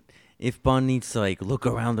opens. And if Bond needs to like look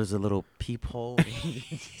around, there's a little peephole.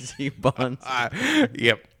 You see Bond.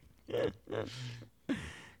 Yep.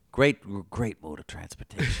 Great mode of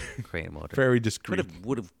transportation. Great mode. Very discreet.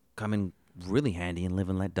 Would have come in really handy in Live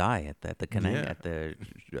and Let Die at the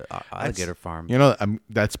alligator farm. You know,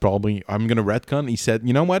 that's probably I'm gonna retcon. He said,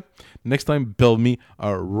 you know what? Next time, build me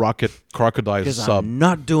a rocket crocodile Because sub. I'm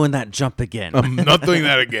not doing that jump again. I'm not doing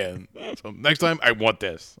that again. So next time, I want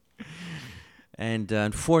this. And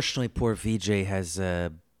unfortunately, poor VJ has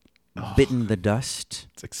bitten the dust.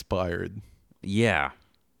 It's expired. Yeah.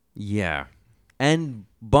 And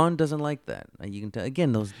Bond doesn't like that. You can tell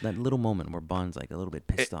again that little moment where Bond's like a little bit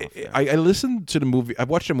pissed off. There. I listened to the movie. I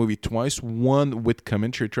watched the movie twice. One with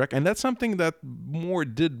commentary track, and that's something that Moore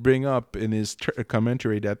did bring up in his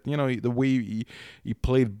commentary. That the way he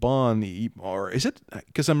played Bond, or is it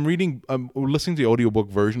because I'm listening to the audiobook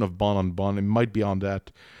version of Bond on Bond. It might be on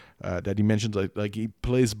that. That he mentions like he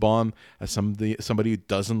plays Bond as somebody who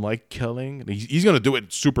doesn't like killing. He's gonna do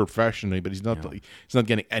it super professionally, but he's not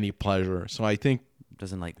getting any pleasure. So I think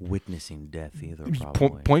doesn't like witnessing death either.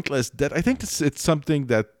 Probably pointless death. I think it's something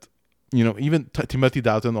that even Timothy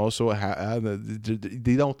Dalton also had.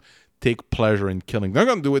 They don't take pleasure in killing. They're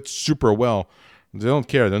gonna do it super well. They don't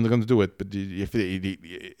care. They're not gonna do it. But if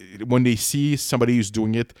when they see somebody who's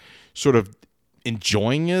doing it, sort of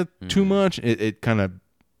enjoying it too much, it kind of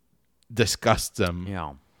disgusts them.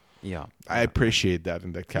 Yeah. I appreciate that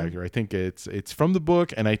in that character. I think it's from the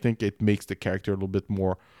book, and I think it makes the character a little bit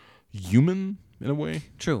more human in a way.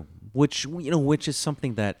 True. Which is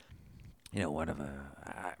something that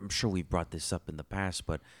I'm sure we've brought this up in the past,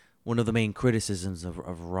 but one of the main criticisms of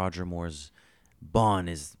Roger Moore's Bond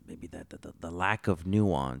is maybe that the lack of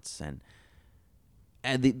nuance and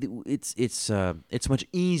it's much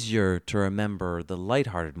easier to remember the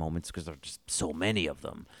lighthearted moments because there are just so many of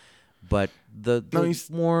them. But the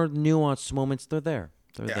more nuanced moments, they're there.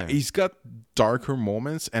 There. He's got darker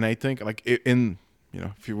moments, and I think like if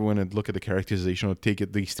you want to look at the characterization or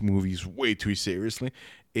take these movies way too seriously,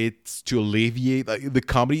 it's to alleviate. Like the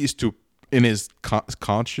comedy is to in his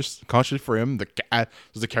conscious for him. The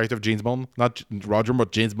character of James Bond, not Roger,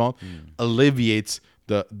 but James Bond, alleviates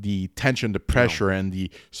the tension, the pressure, and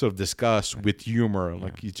the sort of disgust with humor.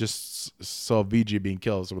 Like he just saw VJ being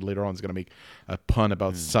killed, so later on he's gonna make a pun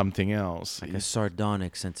about something else. Like a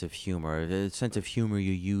sardonic sense of humor, a sense of humor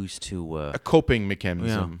you use to a coping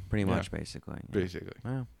mechanism. Pretty much, basically. Basically.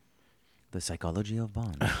 Well, the psychology of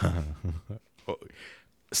Bond.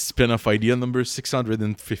 Spin-off idea number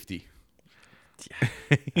 650.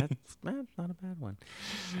 That's not a bad one.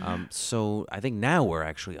 So I think now we're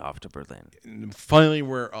actually off to Berlin. Finally,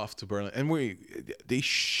 we're off to Berlin, and they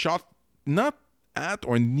shot not at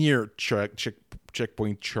or near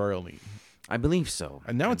checkpoint Charlie. I believe so.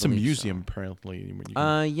 And now it's a museum, apparently.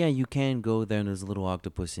 Yeah, you can go there, and there's a little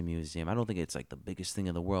Octopussy museum. I don't think it's like the biggest thing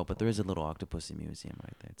in the world, but there is a little Octopussy museum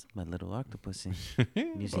right there. It's my little Octopussy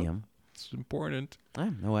museum. It's important.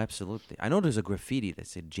 No, absolutely. I know there's a graffiti that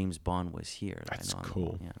said James Bond was here. That's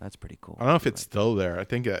cool. Yeah, that's pretty cool. I don't know if it's still there. I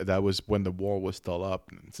think that was when the wall was still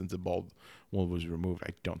up. And since the wall was removed,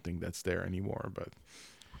 I don't think that's there anymore. But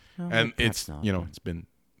it's not. It's been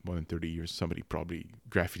more than 30 years. Somebody probably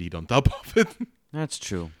graffitied on top of it. That's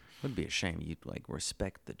true. Would be a shame. You'd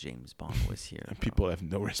respect that James Bond was here. And people have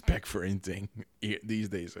no respect for anything these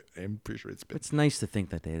days. I'm pretty sure it's nice to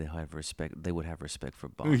think that they have respect. They would have respect for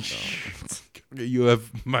Bond. You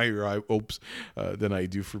have my hopes than I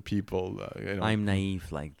do for people. I'm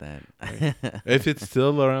naive like that. If it's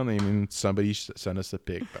still around, I mean, somebody send us a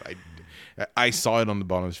pic. But I saw it on the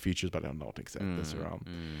bottom of his features, but I don't think that's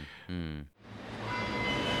around.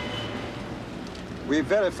 We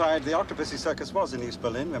verified the Octopussy Circus was in East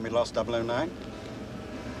Berlin when we lost 009.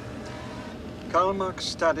 Karl Marx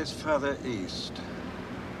studies further east.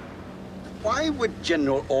 Why would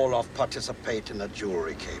General Orloff participate in a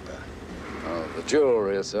jewelry caper? Oh, the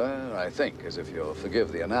jewelry, sir, I think, is, if you'll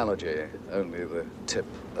forgive the analogy, only the tip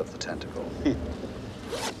of the tentacle.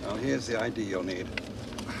 Well, here's the ID you'll need.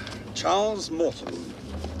 Charles Morton,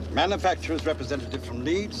 manufacturer's representative from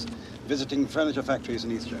Leeds, visiting furniture factories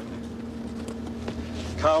in East Germany.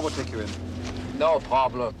 Carl will take you in. No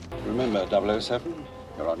problem. Remember, 007,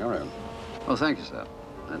 you're on your own. Oh, thank you, sir.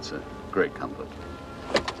 That's a great comfort.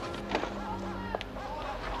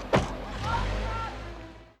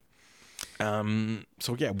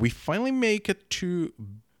 So yeah, we finally make it to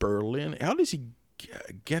Berlin. How does he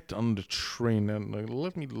get on the train? And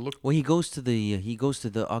let me look. Well, he goes to the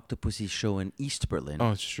Octopussy show in East Berlin.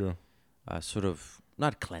 Oh, it's true. Sort of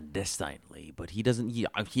not clandestinely, but he doesn't. He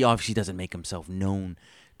obviously doesn't make himself known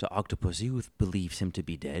to Octopussy, who believes him to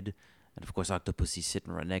be dead. And of course, Octopussy's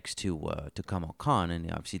sitting right next to Kamal Kahn, and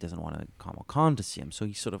he obviously doesn't want Kamal Kahn to see him. So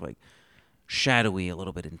he's sort of like shadowy a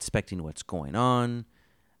little bit, inspecting what's going on.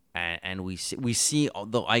 And we see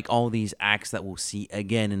all these acts that we'll see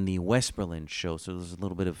again in the West Berlin show. So there's a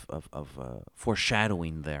little bit of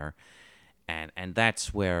foreshadowing there, and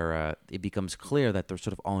that's where it becomes clear that they're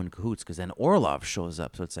sort of all in cahoots. Because then Orlov shows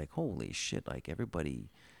up, so it's like, holy shit! Like everybody's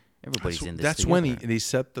in this. That's together. when they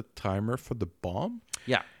set the timer for the bomb.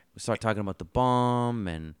 Yeah, we start talking about the bomb,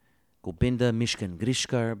 and Gobinda, Mishka, and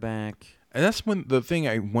Grishka are back. And that's when the thing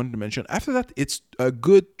I wanted to mention. After that, it's a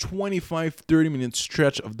good 25-30-minute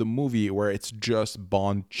stretch of the movie where it's just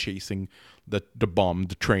Bond chasing the bomb,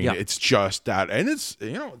 the train. Yeah. It's just that. And it's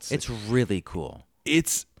really cool.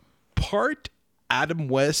 It's part Adam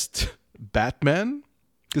West Batman.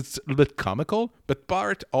 It's a little bit comical, but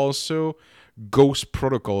part also Ghost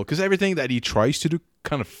Protocol, because everything that he tries to do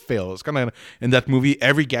kind of fails. Kind of in that movie,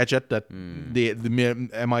 every gadget that the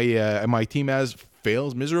MI team has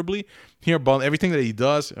fails miserably. Here, Bond, everything that he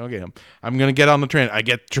does, okay, I'm gonna get on the train. I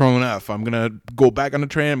get thrown off. I'm gonna go back on the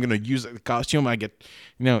train. I'm gonna use the costume. I get,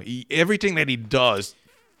 everything that he does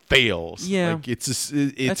fails. Yeah, like it's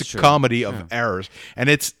a comedy of errors, and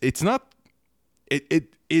it's not.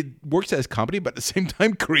 It works as comedy, but at the same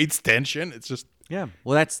time creates tension. It's just. Yeah,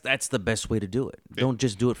 well, that's the best way to do it. Don't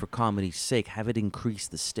just do it for comedy's sake. Have it increase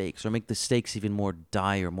the stakes, or make the stakes even more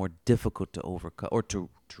dire, more difficult to overcome, or to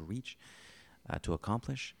reach, to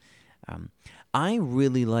accomplish. I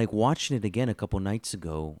really like watching it again a couple nights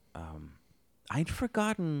ago. I'd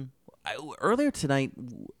forgotten earlier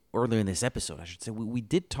in this episode, I should say, we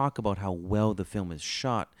did talk about how well the film is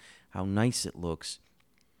shot, how nice it looks.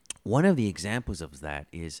 One of the examples of that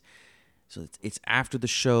is. So it's after the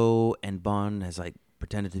show, and Bond has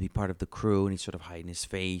pretended to be part of the crew, and he's sort of hiding his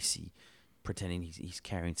face, pretending he's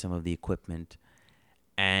carrying some of the equipment,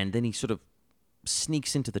 and then he sort of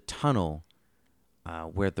sneaks into the tunnel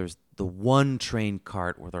where there's the one train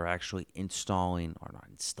cart where they're actually installing, or not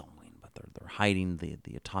installing, but they're hiding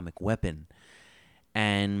the atomic weapon,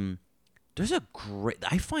 and there's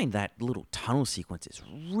I find that little tunnel sequence is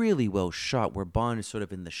really well shot, where Bond is sort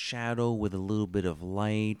of in the shadow with a little bit of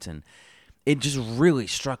light, and it just really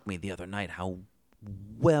struck me the other night how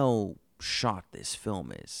well shot this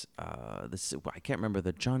film is. I can't remember,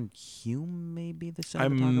 the John Hume, maybe the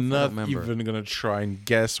cinematographer. I'm not even gonna try and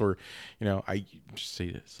guess, or I just say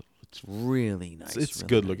this. It's really nice. It's really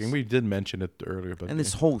good nice. looking. We did mention it earlier, but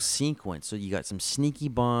this whole sequence. So you got some sneaky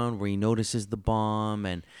Bond where he notices the bomb,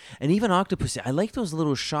 and even Octopussy. I like those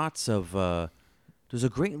little shots of. There's a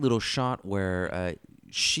great little shot where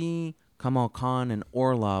Kamal Kahn, and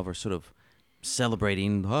Orlov are sort of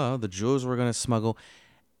celebrating the jewels we're gonna smuggle,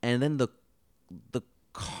 and then the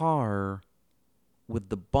car with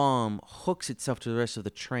the bomb hooks itself to the rest of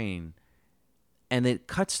the train, and it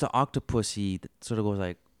cuts to Octopussy that sort of goes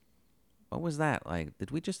like, what was that? Like,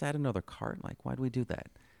 did we just add another cart? Like, why'd we do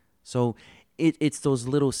that? So it's those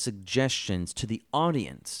little suggestions to the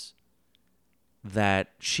audience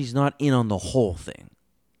that she's not in on the whole thing.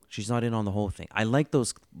 She's not in on the whole thing. I like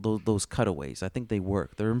those cutaways. I think they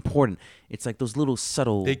work. They're important. It's like those little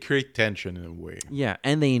subtle. They create tension in a way. Yeah,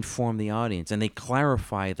 and they inform the audience, and they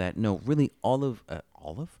clarify that really Orlov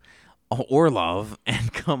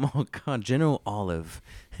and Kamal Kahn, General Olive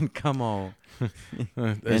and Kamal.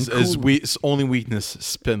 His only weakness,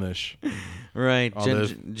 spinach. Right,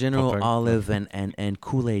 General Olive and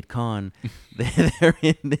Kool-Aid Khan. They're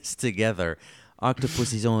in this together.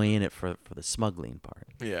 Octopussy's only in it for the smuggling part.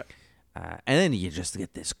 Yeah. And then you just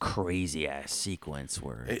get this crazy ass sequence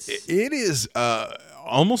where it is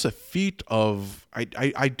almost a feat of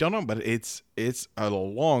I don't know, but it's a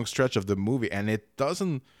long stretch of the movie, and it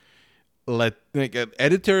doesn't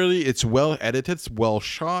editorially it's well edited, it's well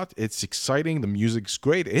shot, it's exciting, the music's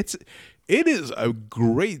great. It is a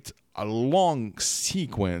long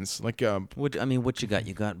sequence. What you got?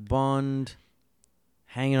 You got Bond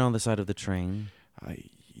hanging on the side of the train.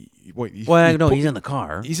 He's in the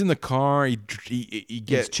car. He's in the car. He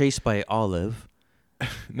gets chased by Olive.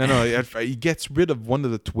 No. He gets rid of one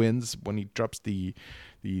of the twins when he drops the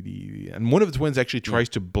and one of the twins actually tries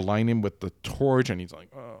to blind him with the torch, and he's like,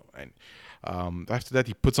 oh, and After that,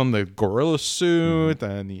 he puts on the gorilla suit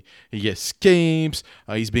and he escapes.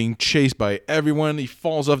 He's being chased by everyone. He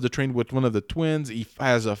falls off the train with one of the twins. He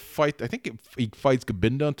has a fight. I think he fights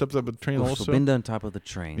Gobinda on top of the train also. Gobinda on top of the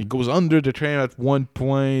train. He goes under the train at one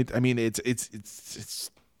point. I mean, it's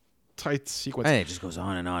tight sequence. And it just goes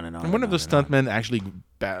on and on and on. And one of the stuntmen actually,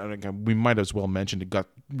 we might as well mention, it got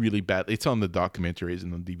really bad. It's on the documentaries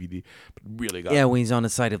and on DVD, but really got. Yeah, when he's on the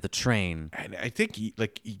side of the train. And I think he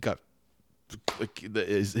got,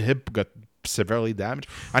 his hip got severely damaged.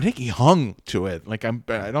 I think he hung to it. I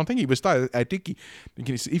don't think he was tied. I think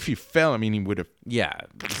if he fell, I mean, he would have. Yeah.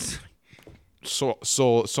 So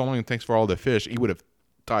long. Thanks for all the fish. He would have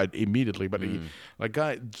died immediately. But that's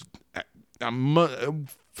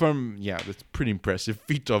pretty impressive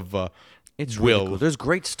feat of it's will. Really cool. There's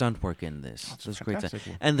great stunt work in this. There's great stunt.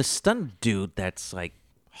 And the stunt dude that's like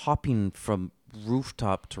hopping from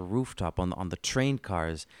rooftop to rooftop on the train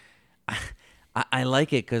cars. I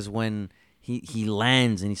like it because when he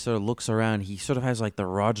lands and he sort of looks around, he sort of has like the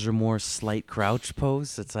Roger Moore slight crouch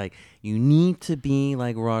pose. It's like you need to be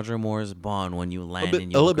like Roger Moore's Bond when you land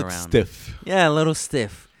and you look around. A little bit stiff. Yeah, a little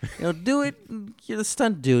stiff. Do it. You're the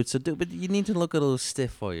stunt dude, but you need to look a little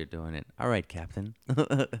stiff while you're doing it. All right, Captain.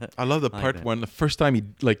 I love the part when the first time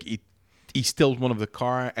he steals one of the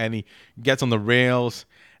car and he gets on the rails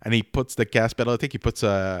and he puts the gas pedal. I think he puts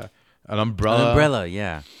an umbrella. An umbrella,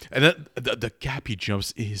 yeah. And then the gap he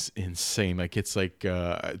jumps is insane. Like it's like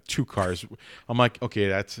 2 cars. I'm like, okay,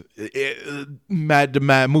 that's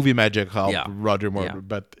movie magic help Roger Moore. Yeah.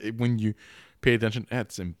 But when you pay attention,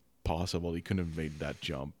 that's impossible. He couldn't have made that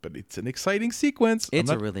jump. But it's an exciting sequence. It's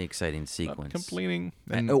a really exciting sequence. Not complaining.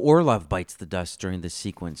 And Orlov bites the dust during this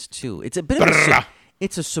sequence too. It's a bit of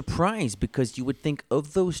it's a surprise because you would think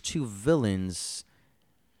of those 2 villains.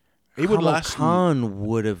 Kamal Kahn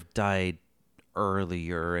would have died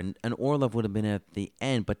earlier, and Orlov would have been at the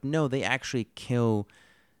end. But no, they actually kill.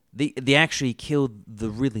 They actually killed the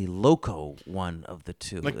really loco one of the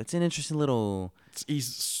 2. It's an interesting little.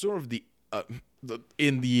 He's sort of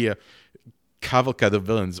in the cavalcade of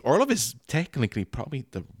villains. Orlov is technically probably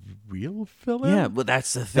the real villain. Yeah, but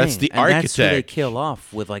that's the thing. That's the and architect. That's who they kill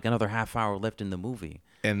off with like another half hour left in the movie.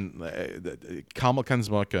 And Kamal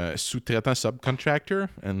Khan's like a sous-traitant subcontractor,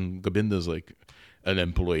 and Gobinda's like an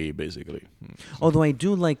employee, basically. Although I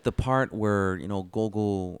do like the part where,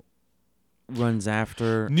 Gogol runs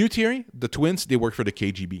after... New theory, the twins, they work for the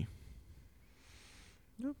KGB.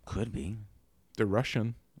 Could be. They're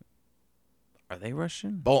Russian. Are they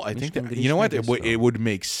Russian? Well, I think that, you know what? It would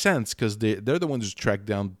make sense, because they're the ones who tracked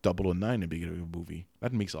down 009 in the beginning of the movie.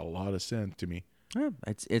 That makes a lot of sense to me. Yeah,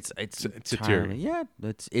 it's a theory. Yeah,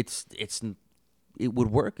 it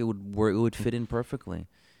would work. It would fit in perfectly.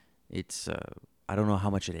 It's I don't know how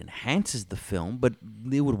much it enhances the film, but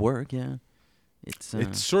it would work. Yeah, it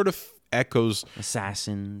sort of echoes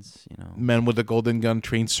Assassins. Man with the Golden Gun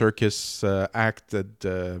train circus act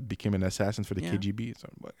that became an assassin for the KGB. So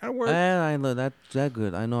that works. I know that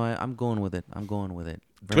good. I know. I'm going with it.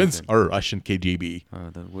 Twins are Russian KGB.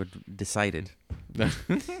 We're decided.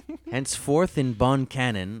 Henceforth in Bond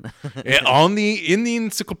canon. In the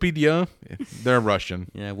encyclopedia, they're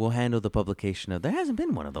Russian. Yeah, we'll handle the publication of. There hasn't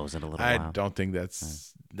been one of those in a little while. I don't think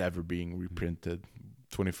that's never being reprinted.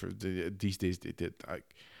 These days they did.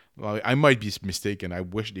 I might be mistaken. I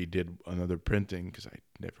wish they did another printing because I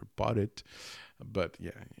never bought it. But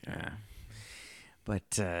yeah.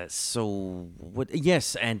 But so what?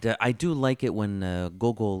 Yes, and I do like it when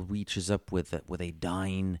Gogol reaches up with a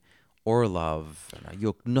dying Orlov.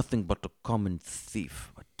 You're nothing but a common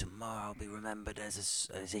thief, but tomorrow I'll be remembered as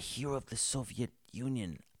a hero of the Soviet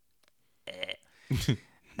Union.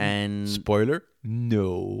 And spoiler,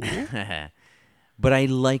 no. But I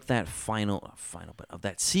like that final, but of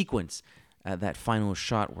that sequence, that final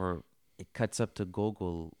shot where it cuts up to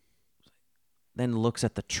Gogol. Then looks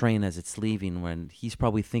at the train as it's leaving when he's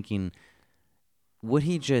probably thinking what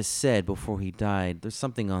he just said before he died. There's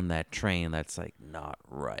something on that train that's like not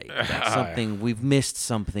right. That's something we've missed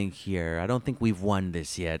something here. I don't think we've won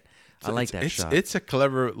this yet. I like that shot. It's a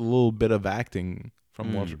clever little bit of acting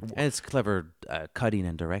from Walter. And it's clever cutting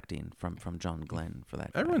and directing from John Glenn for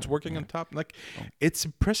that. Everyone's working on top. It's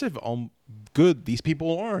impressive how good these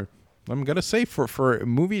people are. I'm gonna say for a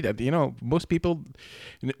movie that most people,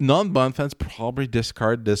 non-Bond fans probably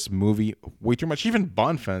discard this movie way too much. Even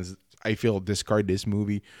Bond fans, I feel, discard this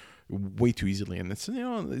movie way too easily. And it's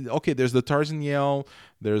okay. There's the Tarzan yell.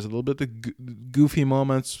 There's a little bit of goofy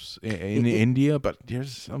moments in India, but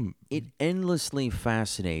there's some. It endlessly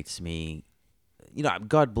fascinates me.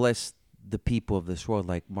 God bless the people of this world,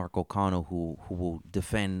 like Mark O'Connell, who will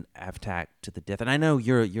defend AFTAC to the death. And I know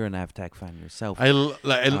you're an AFTAC fan yourself. I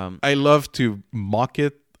love to mock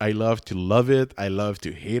it. I love to love it. I love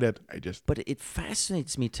to hate it. But it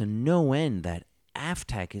fascinates me to no end that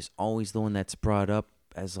AFTAC is always the one that's brought up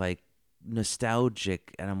as like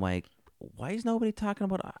nostalgic, and I'm like, why is nobody talking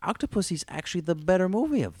about Octopussy's actually the better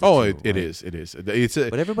movie of the two, it is.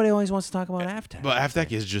 But everybody always wants to talk about AFTAC. But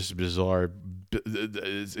AFTAC is just bizarre.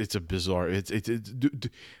 It's a bizarre. It's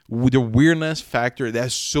the weirdness factor.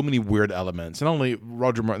 There's so many weird elements, and only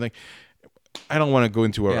Roger Moore. Like, I don't want to go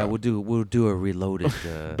into we'll do a reloaded.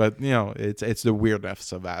 But it's the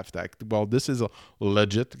weirdness of AFTAC. Well, this is a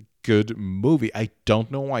legit good movie. I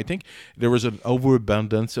don't know why. I think there was an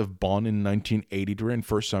overabundance of Bond in 1983, and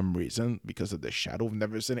for some reason, because of The Shadow, I've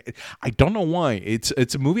never seen it. I don't know why. It's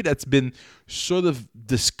a movie that's been sort of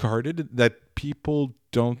discarded, that people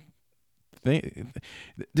don't think.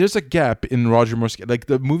 There's a gap in Roger Moore's. Like,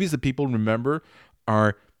 the movies that people remember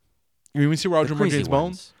are, when we see Roger Moore, James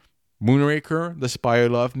Bond, Moonraker, The Spy Who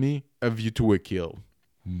Loved Me, A View to a Kill,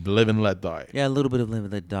 Live and Let Die. Yeah, a little bit of Live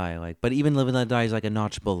and Let Die, but even Live and Let Die is like a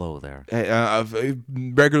notch below there.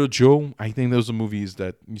 Regular Joe, I think those are movies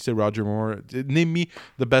that you say Roger Moore. Name me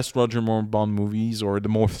the best Roger Moore Bond movies, or the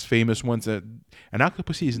most famous ones. And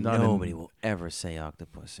Octopussy is not. Nobody will ever say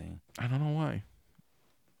Octopussy. I don't know why.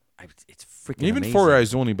 It's freaking even amazing. Four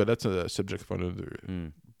Eyes Only, but that's a subject for another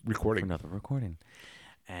recording. For another recording.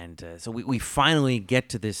 And so we finally get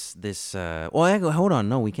to this. Hold on.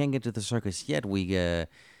 No, we can't get to the circus yet.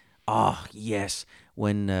 Yes.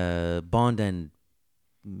 When Bond and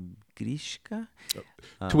Grishka?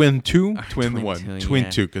 Twin 2? Twin 1. Twin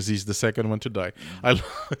 2, because he's the second one to die.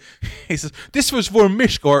 He says, this was for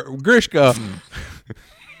Mishka or Grishka.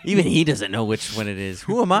 Even he doesn't know which one it is.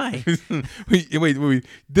 Who am I? Wait.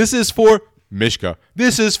 This is for Mishka.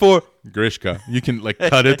 This is for Grishka. You can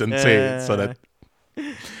cut it and say it so that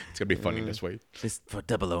it's gonna be funny this way. This for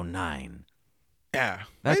 009. Yeah,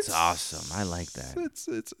 that's awesome. I like that. It's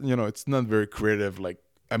not very creative. Like,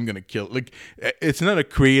 I'm gonna kill. Like, it's not a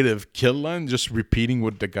creative kill line. Just repeating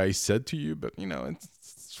what the guy said to you. But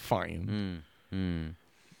it's fine. And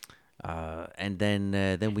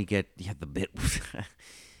then we get the bit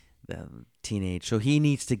the teenage. So he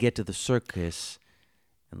needs to get to the circus,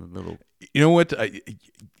 and the little. You know what?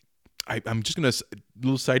 I'm just gonna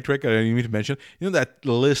little sidetrack. I didn't need to mention. You know that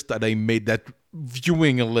list that I made, that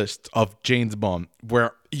viewing a list of James Bond,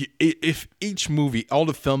 where if each movie, all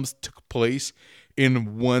the films took place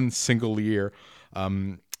in one single year.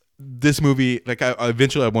 This movie,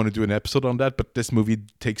 eventually I want to do an episode on that, but this movie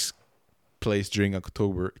takes place during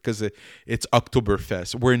October because it's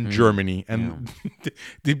Oktoberfest. We're in Germany, and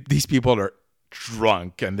these people are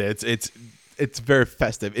drunk, and it's very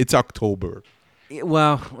festive. It's October.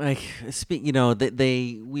 Well, we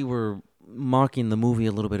were mocking the movie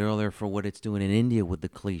a little bit earlier for what it's doing in India with the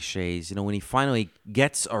cliches. When he finally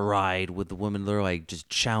gets a ride with the woman, they're just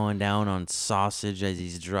chowing down on sausage as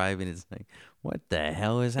he's driving. It's like, what the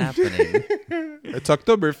hell is happening? It's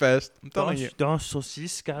Oktoberfest. I'm telling you.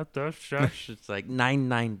 It's like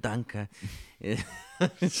 9 danke.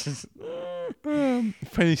 It's just.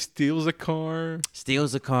 Funny, steals a car.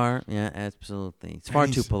 Yeah, absolutely. It's far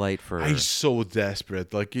too polite for. He's so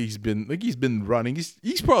desperate. He's been running.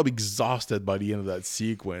 He's probably exhausted by the end of that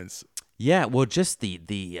sequence. Yeah, well, just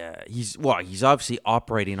he's obviously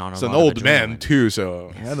operating on. It's an old man too,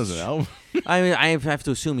 so that doesn't help. I mean, I have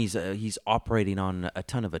to assume he's operating on a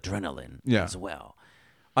ton of adrenaline as well.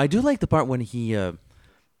 I do like the part when he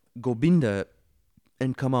Gobinda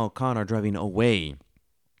and Kamal Kahn are driving away.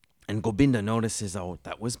 And Gobinda notices,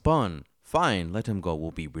 that was Bond. Fine, let him go.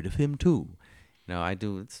 We'll be rid of him too. I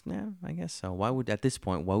do. I guess so. Why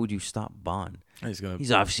would you stop Bond?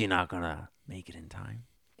 He's obviously not gonna make it in time.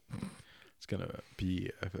 It's gonna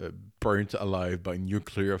be burnt alive by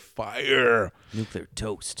nuclear fire. Nuclear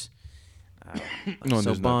toast.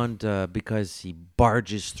 So Bond, because he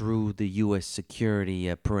barges through the U.S.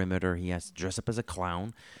 security perimeter, he has to dress up as a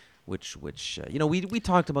clown. Which we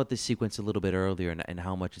talked about this sequence a little bit earlier, and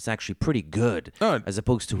how much it's actually pretty good as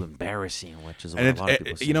opposed to embarrassing, which is what a lot of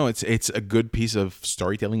people say. It's a good piece of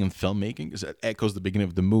storytelling and filmmaking because it echoes the beginning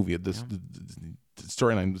of the movie. The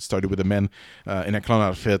storyline started with a man in a clown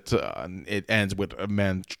outfit, and it ends with a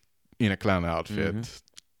man in a clown outfit.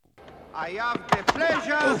 I have the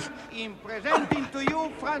pleasure in presenting to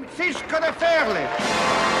you Francisco de Ferle.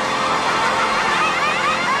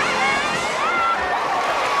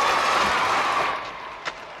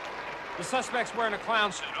 The suspect's wearing a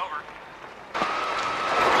clown suit. Over.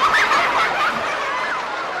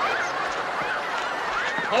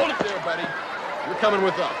 Hold it there, buddy. You're coming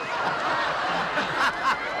with us.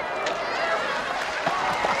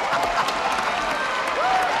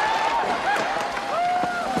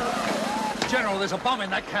 General, there's a bomb in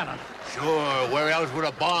that cannon. Sure, where else would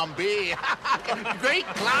a bomb be? Great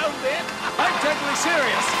clown, man. I'm deadly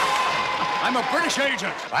serious. I'm a British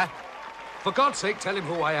agent. What? For God's sake, tell him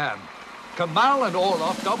who I am. Kamal and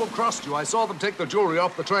Orloff double-crossed you. I saw them take the jewelry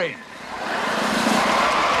off the train.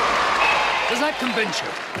 Does that convince you?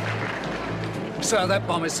 Sir, that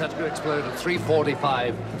bomb is set to explode at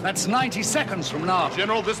 3:45. That's 90 seconds from now.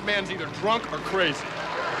 General, this man's either drunk or crazy.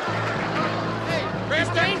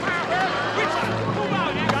 Christine? Move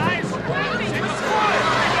out, you guys!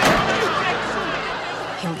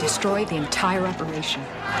 He'll destroy the entire operation.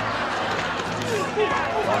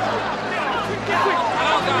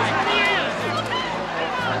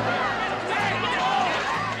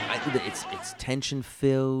 It's tension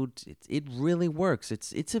filled. It really works.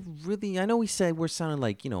 It's a really. I know we're sounding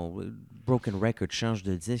like broken record, change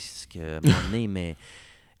de disque, mais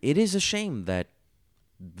it is a shame that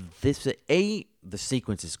the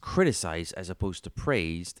sequence is criticized as opposed to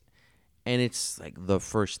praised. And it's like the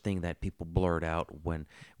first thing that people blurt out when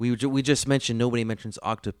we just mentioned. Nobody mentions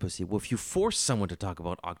Octopussy. Well, if you force someone to talk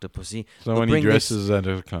about Octopussy, so when he dresses as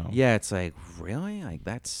a clown, yeah, it's like really, like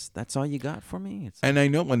that's all you got for me. And I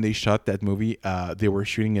know when they shot that movie, they were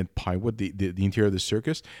shooting in Pinewood, the interior of the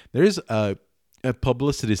circus. There's a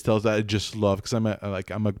publicity still that I just love because I'm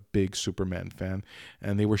a big Superman fan,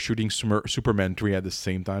 and they were shooting Superman 3 at the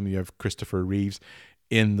same time. You have Christopher Reeves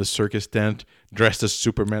in the circus tent dressed as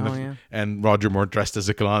Superman, and Roger Moore dressed as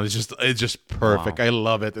a clown. It's just perfect. Wow. I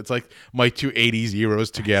love it. It's like my two 80s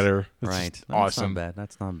heroes together. It's right. Awesome.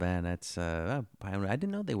 That's not bad. That's Pinewood. I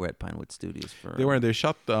didn't know they were at Pinewood Studios for. They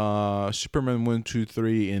shot Superman 1, 2,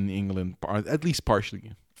 3 in England, at least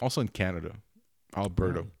partially. Also in Canada,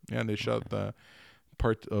 Alberta. Yeah, they shot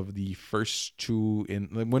part of the first two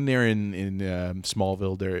when they're in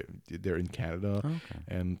Smallville. They're in Canada,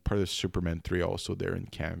 and part of Superman 3 also they're in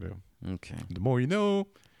Canada. Okay, the more you know.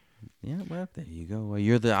 Yeah, well, there you go. Well,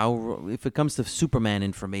 if it comes to Superman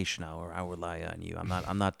information, I'll rely on you.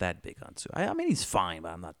 I'm not that big on Superman. I mean, he's fine,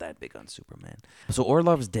 but I'm not that big on Superman. So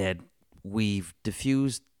Orlov's dead. We've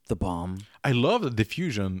defused the bomb. I love the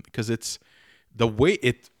diffusion because it's the way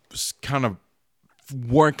it's kind of.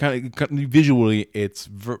 Visually, it's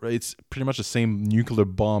pretty much the same nuclear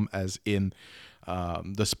bomb as in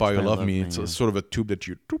The Spy Who Loved Me. It's sort of a tube that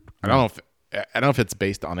you. I don't know if it's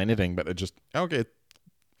based on anything, but it just okay.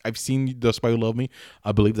 I've seen The Spy Who Loved Me.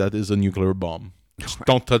 I believe that is a nuclear bomb. Just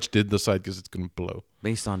don't touch the side because it's gonna blow.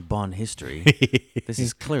 Based on Bond history, this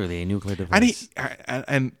is clearly a nuclear device.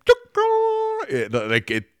 And it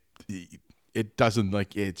doesn't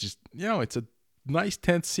it's just it's a nice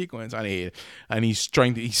tense sequence, and he's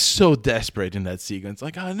so desperate in that sequence,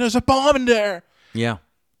 like there's a bomb in there. Yeah,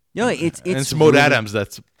 it's Maud Adams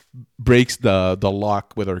that breaks the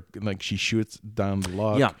lock with her, like she shoots down the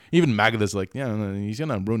lock. Yeah, even Magda's like, he's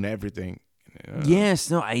gonna ruin everything. Yes,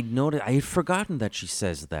 no, I noted. I had forgotten that she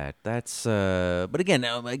says that. That's but again,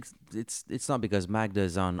 like it's not because Magda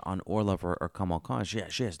is on Orlov or Kamal Kahn.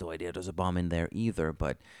 She has no idea there's a bomb in there either,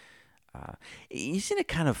 but. Isn't it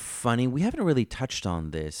kind of funny? We haven't really touched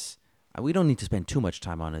on this. We don't need to spend too much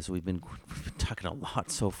time on this. We've been talking a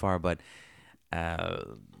lot so far, but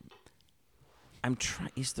I'm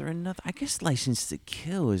trying. Is there another? I guess License to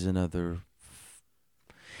Kill is another.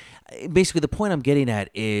 Basically, the point I'm getting at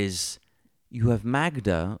is you have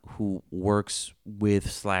Magda who works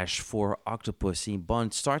with / for Octopussy.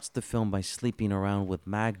 Bond starts the film by sleeping around with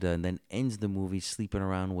Magda, and then ends the movie sleeping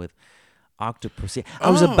around with Octopussy. I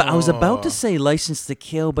was about to say License to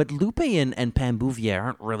Kill, but Lupe and Pam Bouvier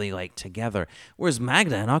aren't really like together. Whereas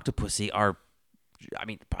Magda and Octopussy are,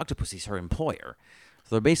 Octopussy's her employer.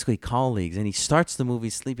 So they're basically colleagues, and he starts the movie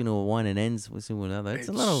sleeping with one and ends with another.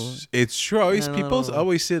 It's true. People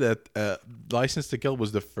always say that License to Kill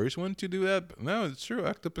was the first one to do that. But no, it's true.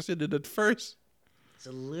 Octopussy did it first. It's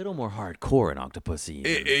a little more hardcore in Octopussy.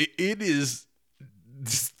 It is.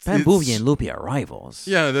 Pam Bouvier and Lupe are rivals.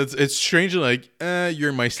 Yeah, it's strange. Like,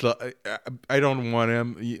 you're my slut. I don't want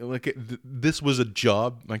him. Like, this was a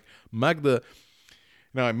job. Like Magda.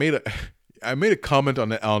 Now I made a comment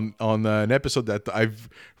on an episode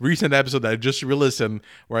recent episode that I just re-listened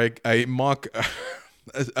where I mock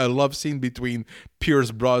a love scene between Pierce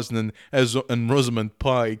Brosnan and Rosamund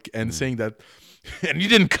Pike and saying that, and you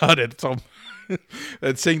didn't cut it, so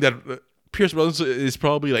and saying that. Pierce Brosnan is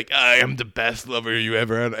probably like, I am the best lover you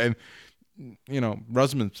ever had, and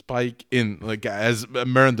Rosamund Pike in like as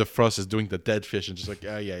Miranda Frost is doing the dead fish and just like,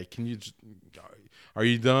 can you just Are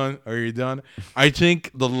you done? Are you done? I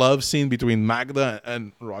think the love scene between Magda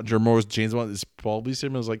and Roger Moore's James Bond is probably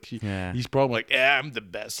similar. It's like he's probably like, yeah, I'm the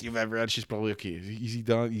best you've ever had. She's probably okay. Is he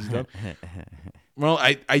done? He's done. Well,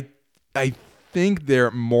 I think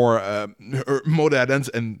they're more Modadens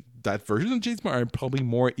and that version of James Bond are probably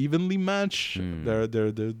more evenly matched. They're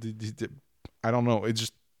I don't know. It's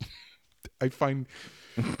just I find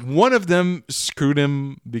one of them screwed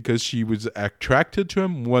him because she was attracted to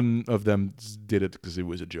him. One of them did it because it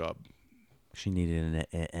was a job. She needed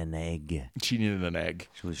an egg. She needed an egg.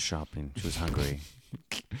 She was shopping. She was hungry.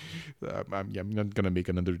 I'm not gonna make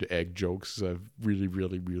another egg jokes. Really,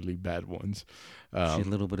 really, really bad ones. She had a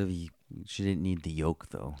little bit of she didn't need the yolk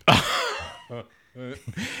though.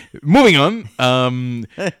 Moving on.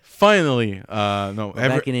 Finally,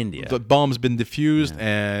 back in India. The bomb's been defused,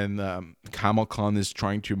 and Kamal Kahn is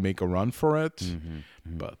trying to make a run for it.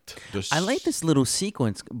 But I like this little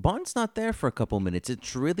sequence. Bond's not there for a couple minutes.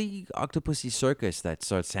 It's really Octopussy Circus that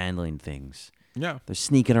starts handling things. Yeah, they're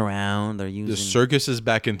sneaking around. They're using the circus is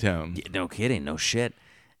back in town. Yeah, no kidding, no shit.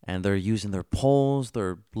 And they're using their poles.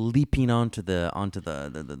 They're leaping onto the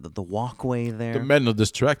walkway there. The men are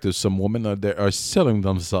distracted. Some women are selling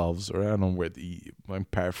themselves, or I don't know where I'm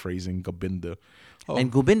paraphrasing Gobinda. Oh.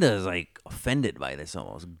 And Gobinda is like offended by this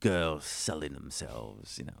almost. Girls selling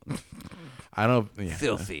themselves, I don't. Yeah.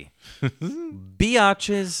 Filthy.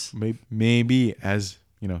 Biatches. Maybe as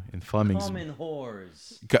in Fleming's. Common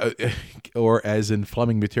whores. Or as in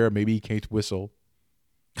Fleming material, maybe he can't whistle.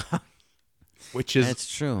 Which is that's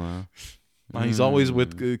true. Huh? He's always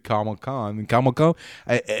with Kamal Kahn. And Kamal Kahn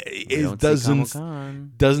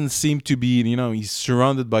doesn't seem to be. He's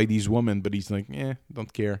surrounded by these women, but he's like,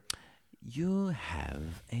 don't care. You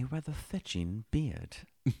have a rather fetching beard.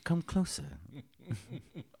 Come closer.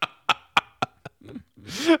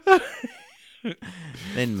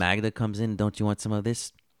 Then Magda comes in. Don't you want some of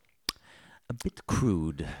this? A bit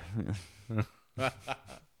crude.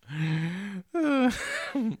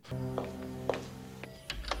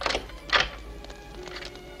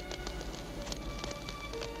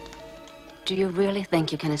 Do you really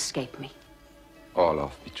think you can escape me?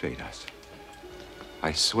 Orloff betrayed us.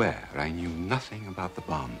 I swear I knew nothing about the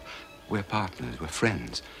bomb. We're partners, we're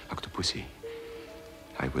friends, Octopussy.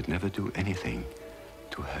 I would never do anything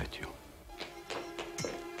to hurt you.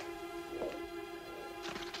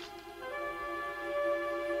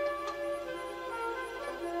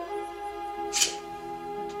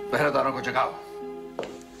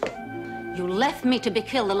 You left me to be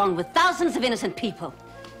killed along with thousands of innocent people.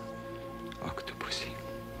 Octopussy.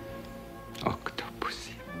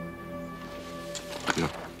 Octopussy.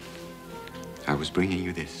 Look, I was bringing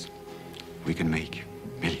you this. We can make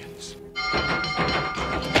millions.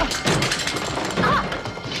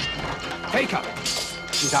 Take her.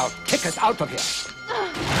 She's our ticket out of here.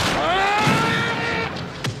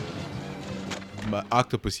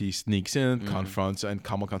 Octopussy sneaks in, confronts, and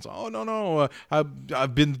Kamal Khan says, "Oh no!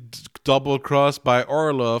 I've been double crossed by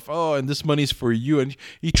Orloff. Oh, and this money's for you." And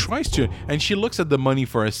he tries to, and she looks at the money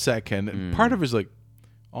for a second. And part of her is like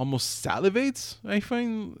almost salivates. I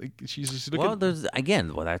find like, she's just looking. Well,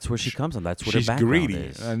 that's where she comes from. That's what her she's background greedy,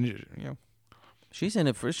 is. and she's in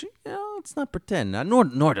it for let's not pretend.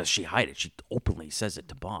 Nor does she hide it. She openly says it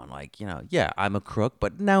to Bond, like yeah, I'm a crook,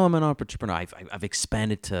 but now I'm an entrepreneur. I've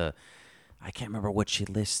expanded to. I can't remember what she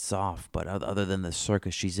lists off, but other than the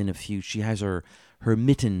circus, she's in a few. She has her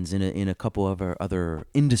mittens in a couple of her other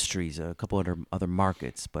industries, a couple of other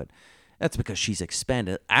markets. But that's because she's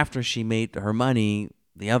expanded. After she made her money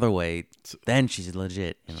the other way, then she's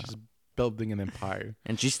legit. She's building an empire,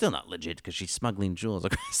 and she's still not legit because she's smuggling jewels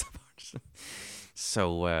across the border.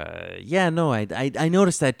 So I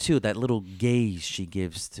noticed that too. That little gaze she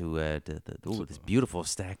gives to this beautiful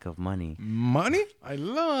stack of money. Money? I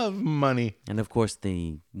love money. And of course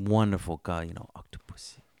the wonderful guy,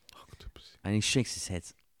 Octopussy. And he shakes his head,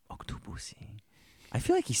 Octopussy. I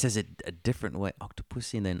feel like he says it a different way,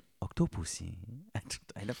 Octopussy, and then Octopussy.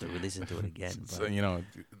 I'd have to listen to it again. So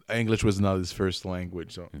English was not his first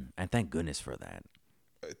language, so and thank goodness for that.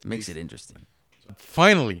 It makes it interesting.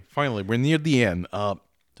 Finally, we're near the end. So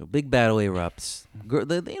big battle erupts.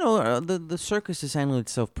 The circus is handling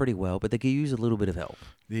itself pretty well, but they could use a little bit of help.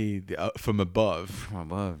 From above. From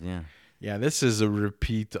above, yeah. Yeah, this is a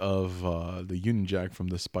repeat of the Union Jack from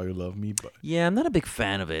The Spy Who Loved Me. But yeah, I'm not a big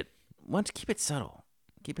fan of it. Why don't you keep it subtle?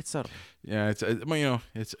 Keep it subtle. Yeah, it's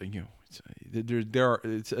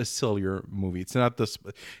a sillier movie. It's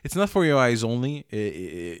not for your eyes only.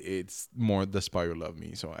 It's more The Spy Who Loved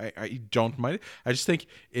Me. So I don't mind it. I just think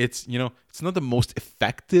it's not the most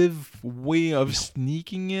effective way of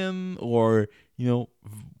sneaking in or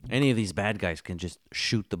Any of these bad guys can just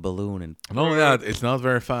shoot the balloon and. Not only that, it's not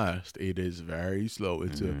very fast. It is very slow.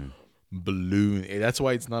 It's a balloon. That's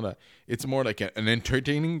why it's not a. It's more like an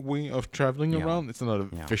entertaining way of traveling around. It's not an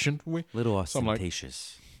efficient way. Little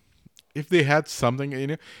ostentatious. If they had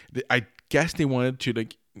something, I guess they wanted to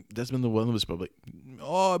like. Desmond Llewellyn was probably,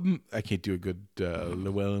 I can't do a good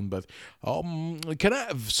Llewellyn, but can I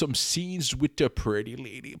have some scenes with the pretty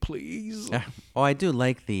lady, please? Oh, I do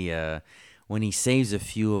like the when he saves a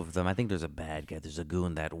few of them. I think there's a bad guy. There's a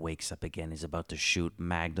goon that wakes up again. He's about to shoot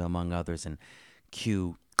Magda among others, and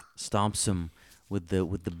Q stomps him with the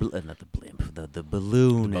not the blimp, the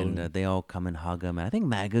balloon, and they all come and hug him. And I think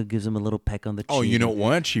Magda gives him a little peck on the cheek. Oh, you know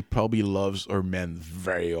what? She probably loves her men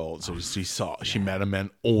very old. So she met a man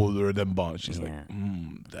older than Bond. She's like,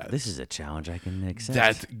 this is a challenge I can accept.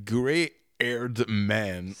 That gray-haired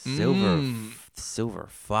man, Silver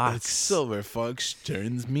Fox. That Silver Fox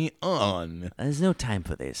turns me on. There's no time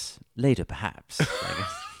for this. Later, perhaps.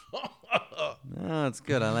 Oh, it's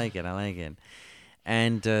good. I like it.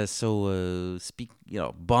 And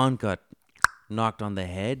Bond got knocked on the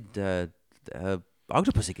head.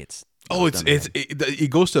 Octopussy gets. He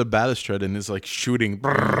goes to the balustrade and is like shooting,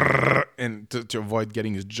 and to avoid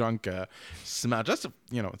getting his junk smashed.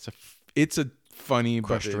 It's a funny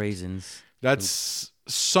crushed raisins. That's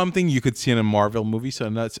something you could see in a Marvel movie. So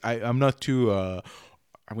I'm not too. I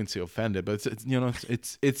wouldn't say offended, but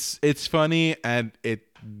it's funny and it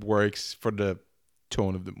works for the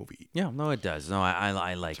tone of the movie. Yeah, no, it does. No,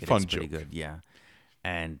 I like it. Fun it's pretty joke. good. Yeah,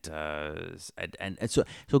 and so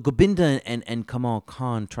Gobinda and Kamal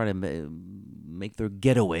Kahn try to make their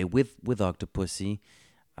getaway with Octopussy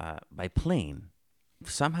by plane.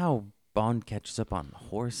 Somehow Bond catches up on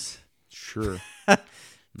horse. Sure.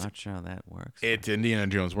 Not sure how that works. It's Indiana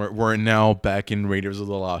Jones. We're now back in Raiders of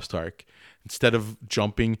the Lost Ark. Instead of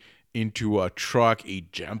jumping into a truck, he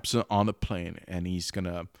jumps on a plane, and he's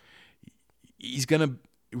gonna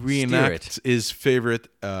reenact his favorite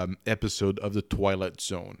episode of the Twilight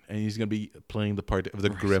Zone, and he's gonna be playing the part of the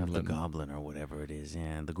Gremlin, the Goblin, or whatever it is.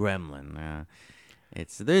 Yeah, the Gremlin.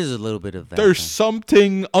 There's a little bit of that. There's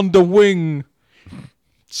something on the wing.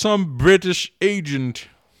 Some British agent.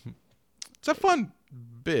 It's a fun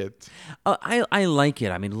bit. I like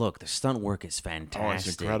it. I mean, look, the stunt work is fantastic. Oh, it's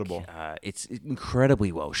incredible. It's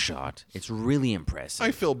incredibly well shot. It's really impressive.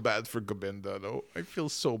 I feel bad for Gobinda, though. I feel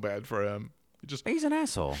so bad for him. He's an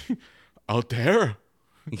asshole. Out there?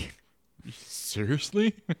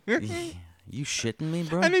 Seriously? You shitting me,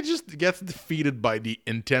 bro? And it just gets defeated by the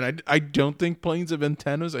antenna. I don't think planes have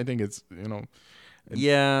antennas. I think it's,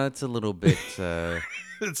 Yeah, it's a little bit...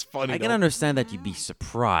 it's funny, I can understand that you'd be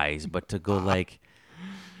surprised, but to go like...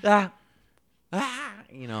 I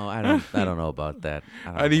don't know about that.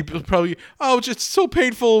 And he probably, it's so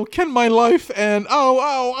painful. Can my life end?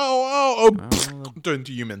 Turn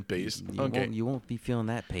to human pace. You won't be feeling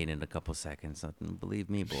that pain in a couple seconds. Believe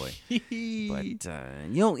me, boy. But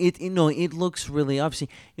it looks really, obviously,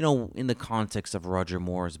 in the context of Roger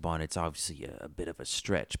Moore's Bond, it's obviously a bit of a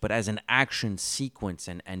stretch. But as an action sequence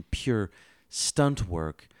and pure stunt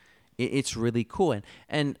work, it's really cool.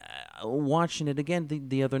 And watching it again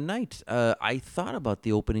the other night, I thought about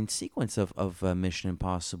the opening sequence of Mission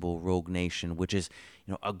Impossible Rogue Nation, which is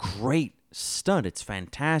a great stunt. It's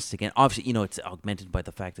fantastic. And obviously, it's augmented by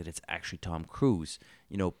the fact that it's actually Tom Cruise.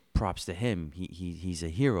 Props to him. He's a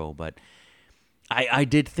hero. But I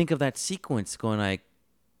did think of that sequence going like,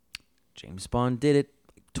 James Bond did it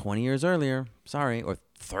 20 years earlier. Sorry. Or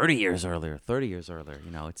 30 years earlier.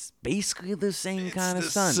 It's basically the same kind of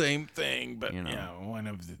stunt. It's the same thing, but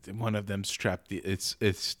one of them strapped its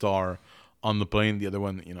star on the plane. The other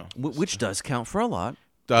one, which does count for a lot.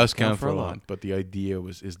 Does count for a lot, but the idea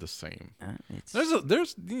is the same.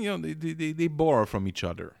 They borrow from each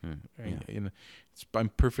other. I'm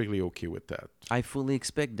perfectly okay with that. I fully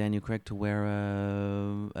expect Daniel Craig to wear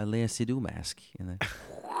a Lea Seydoux mask. And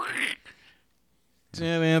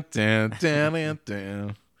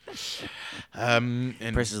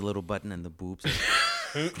presses a little button and the boobs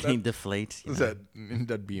they deflate.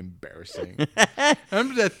 That'd be embarrassing.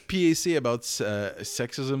 Remember that PAC about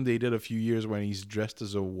sexism they did a few years when he's dressed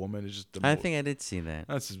as a woman? It's just I think I did see that.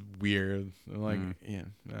 That's weird. Like, yeah,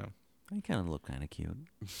 no. I kind of look kind of cute.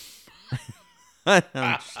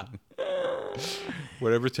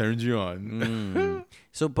 Whatever turns you on.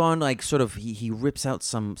 So Bond, he rips out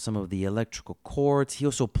some of the electrical cords. He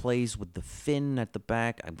also plays with the fin at the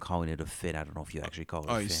back. I'm calling it a fin. I don't know if you actually call it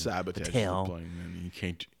a fin. He sabotages the plane, and he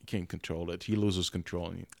can't control it. He loses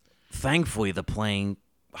control. Thankfully, the plane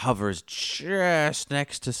hovers just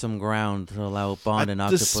next to some ground to allow Bond and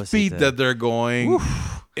Octopussy the speed that they're going.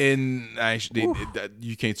 Actually,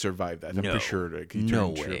 you can't survive that. I'm pretty sure. Like, you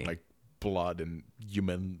No turn way. like blood and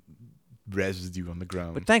human residue on the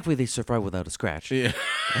ground. But thankfully, they survive without a scratch. Yeah.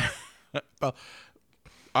 Well,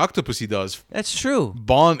 Octopussy does. That's true.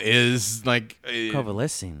 Bond is like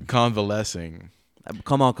Convalescing.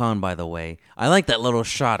 Kamal Kahn, by the way. I like that little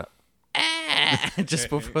shot of just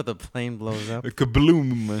before the plane blows up.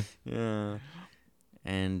 Kabloom. Yeah.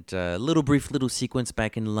 And little sequence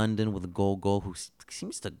back in London with Gogol, who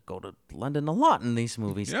seems to go to London a lot in these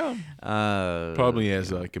movies. Yeah. Probably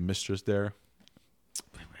has like a mistress there.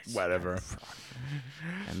 Whatever.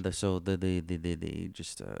 And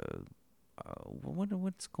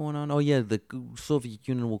what's going on? Oh yeah, the Soviet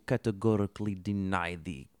Union will categorically deny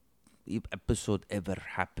the episode ever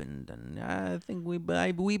happened, and I think we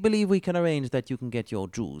believe we can arrange that you can get your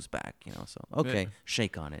jewels back. So okay,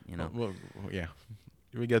 shake on it. Well, yeah.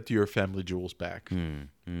 We get your family jewels back. Mm.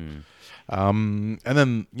 And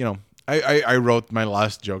then, I wrote my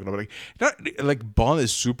last joke. And I'm like Bond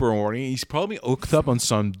is super horny. He's probably hooked up on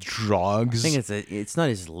some drugs. I think it's not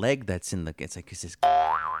his leg that's in it's like his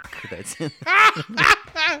that's in.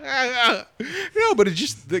 No, but it's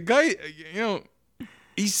just the guy,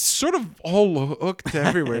 he's sort of all hooked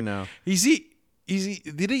everywhere. I know.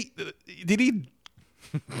 Did he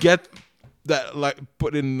get that like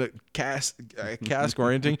put in the cask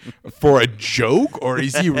or anything for a joke, or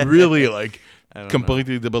is he really like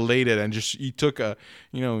completely debilitated and just he took some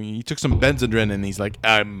Benzodrine and he's like,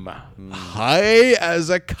 I'm high as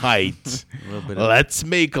a kite. Let's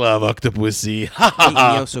make love, Octopussy. He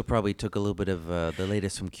also probably took a little bit of the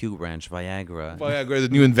latest from Q Branch, Viagra. Viagra, the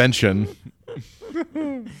new invention.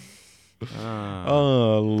 I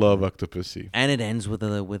love Octopussy. And it ends with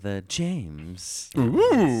a James.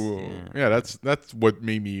 Ooh. Yeah, that's what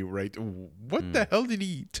made me write. What the hell did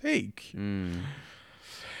he take?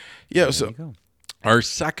 Yeah, There so you go. our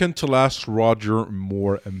second to last Roger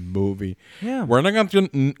Moore movie. Yeah. We're not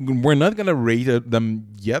gonna rate them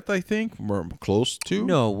yet. I think we're close to.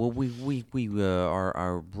 No, well, we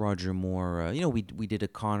our Roger Moore. We did a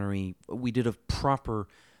Connery. We did a proper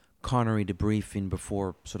Connery debriefing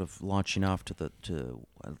before sort of launching off to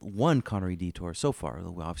one Connery detour so far.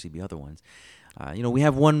 There will obviously be other ones. We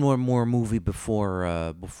have one more movie before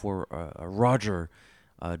a Roger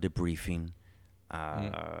debriefing.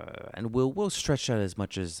 And we'll stretch out as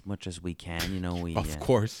much as we can. Of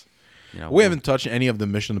course. We haven't touched any of the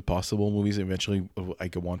Mission Impossible movies. Eventually,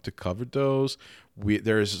 I want to cover those.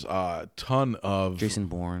 There's a ton of Jason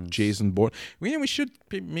Bourne. We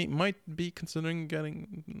might be considering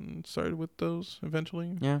getting started with those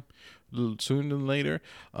eventually. Yeah, sooner than later.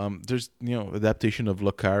 There's adaptation of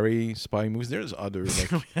Locari spy movies. There's other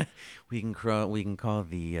like we can call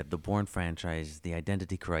the Bourne franchise the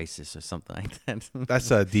Identity Crisis or something like that.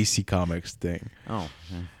 That's a DC Comics thing. Oh.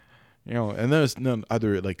 And there's none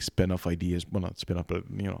other like spin-off ideas. Well, not spin-off, but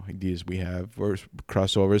ideas we have or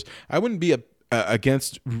crossovers. I wouldn't be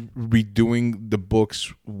against redoing the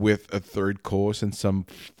books with a third course in some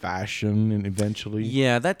fashion, and eventually.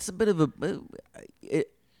 Yeah, that's a bit of a.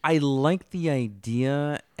 I like the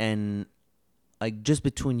idea, and like just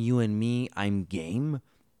between you and me, I'm game.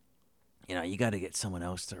 You got to get someone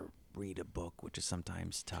else to read a book, which is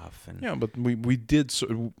sometimes tough. And yeah, but we did.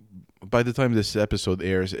 By the time this episode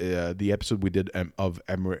airs, the episode we did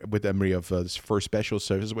with Emery of this first special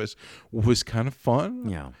service was kind of fun.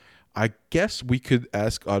 Yeah, I guess we could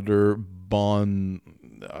ask other Bond.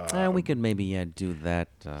 We could maybe do that.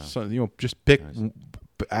 So just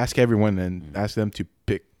ask everyone and ask them to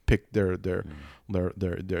pick their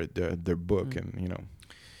book and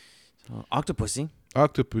Octopussy.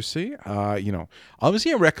 Octopussy,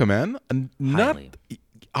 obviously I recommend,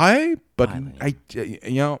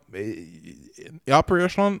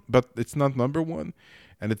 Operation, but it's not number one,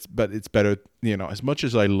 but it's better. As much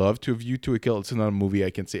as I love To A View to a Kill, it's not a movie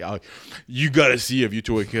I can say, you gotta see A View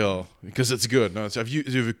to a Kill because it's good. No, it's A View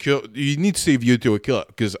to a Kill. You need to see A View to a Kill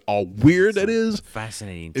because how weird it is.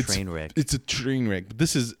 Fascinating train wreck. It's a train wreck, but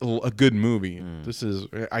this is a good movie. This is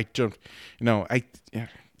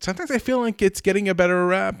sometimes I feel like it's getting a better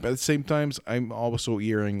rap. At the same time, I'm also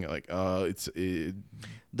hearing like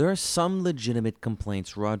there are some legitimate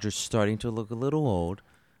complaints. Roger's starting to look a little old.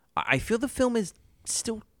 I feel the film is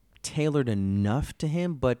still tailored enough to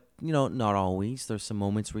him, but not always. There's some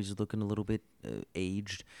moments where he's looking a little bit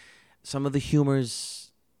aged. Some of the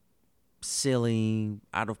humor's silly,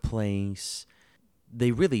 out of place. They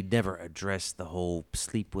really never addressed the whole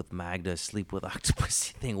sleep with Magda, sleep with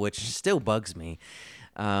Octopussy thing, which still bugs me.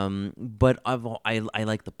 But I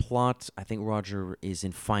like the plot. I think Roger is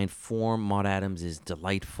in fine form. Maud Adams is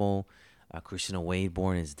delightful. Christina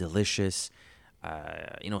Wayborn is delicious.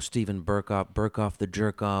 Stephen Burkoff the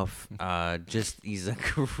jerk-off. He's a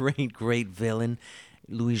great villain.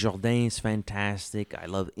 Louis Jourdain is fantastic. I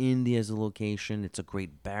love India as a location. It's a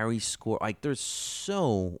great Barry score. Like, there's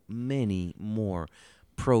so many more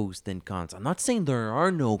pros than cons. I'm not saying there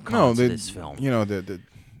are no cons to this film.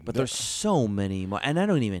 But there's so many more. And I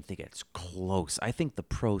don't even think it's close. I think the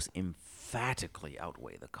pros emphatically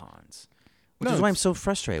outweigh the cons. Which is why I'm so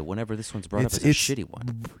frustrated whenever this one's brought up as a shitty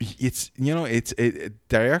one. It's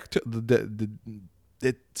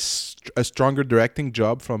it's a stronger directing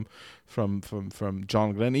job from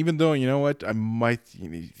John Glenn. Even though I might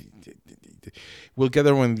we'll get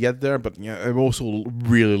there when we get there. But I also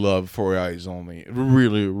really love For Your Eyes Only.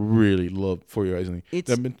 Really, really love For Your Eyes Only.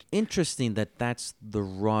 It's interesting that's the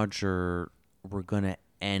Roger we're gonna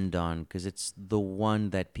end on, because it's the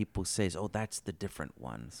one that people say is, that's the different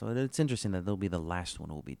one. So it's interesting that they'll be the last one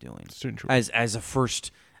we'll be doing. As a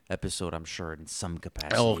first episode, I'm sure in some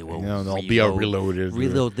capacity. They'll be reloaded.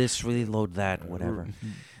 Reload this, reload that, whatever.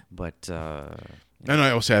 But and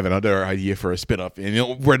I also have another idea for a spin-off.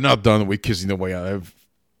 And we're not done with Kissing Away. I've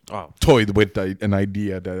toyed with an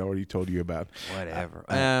idea that I already told you about. Whatever.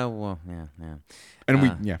 Yeah.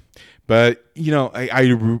 And but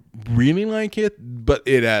I really like it, but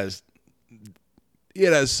it has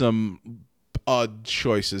some odd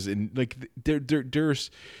choices, and like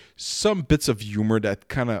there's some bits of humor that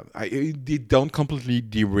kind of they don't completely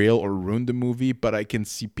derail or ruin the movie, but I can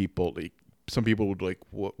see some people would like,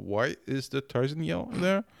 why is the Tarzan yell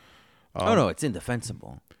there? No, it's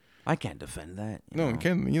indefensible. I can't defend that. You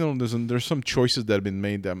can't. There's some choices that have been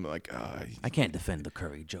made that I'm like, I can't defend the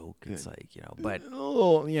curry joke. It's like, but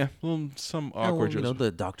some awkward jokes.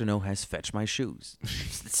 The Dr. No has Fetch My Shoes.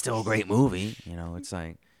 It's still a great movie. It's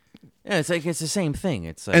like, it's the same thing.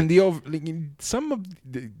 It's like, and some of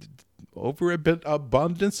the over a bit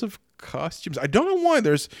abundance of costumes. I don't know why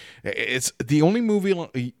it's the only movie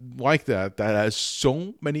like that has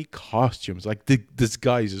so many costumes, like the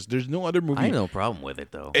disguises. There's no other movie. I have no problem with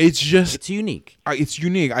it though. It's unique. It's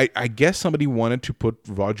unique. I guess somebody wanted to put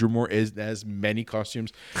Roger Moore as many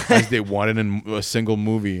costumes as they wanted in a single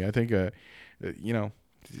movie. I think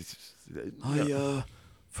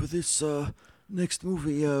for this next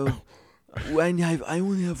movie I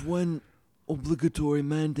only have one obligatory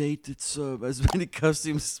mandate. It's as many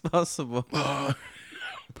costumes as possible. I'm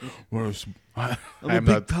a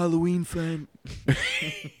big Halloween fan.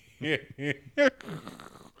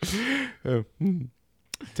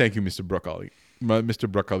 Thank you, Mr. Broccoli.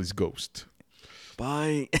 Mr. Broccoli's ghost.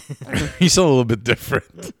 Bye. He's a little bit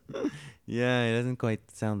different. Yeah, it doesn't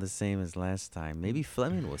quite sound the same as last time. Maybe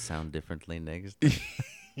Fleming will sound differently next.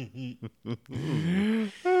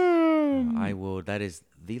 I will. That is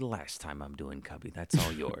the last time I'm doing Cubby. That's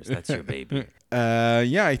all yours. That's your baby.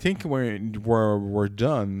 I think we're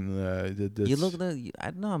done. You look. I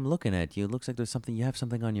don't know. I'm looking at you. It looks like you have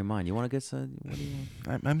something on your mind. You want to get some?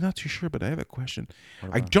 I'm not too sure, but I have a question.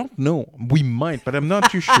 I don't know. We might, but I'm not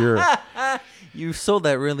too sure. You sold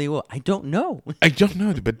that really well. I don't know. I don't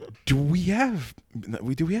know, but do we have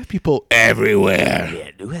people everywhere?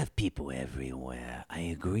 Yeah, do have people everywhere. I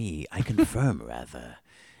agree. I confirm, rather.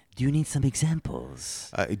 Do you need some examples?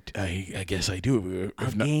 I guess I do.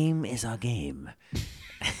 Our game is our game.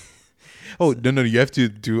 Oh, no, you have to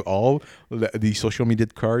do all the social media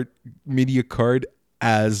card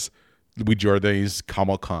as Louis Jourdain's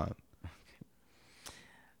Kamal Kahn.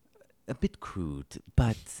 A bit crude,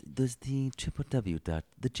 but there's the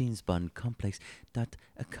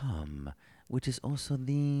www.thejamesbondcomplex.com, which is also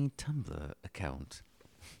the Tumblr account.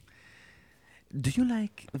 Do you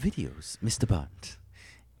like videos, Mr. Bond?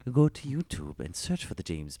 Go to YouTube and search for the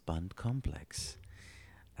James Bond Complex.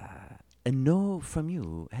 A no from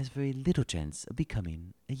you has very little chance of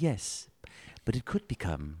becoming a yes, but it could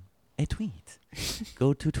become a tweet.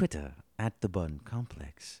 Go to Twitter @the Bond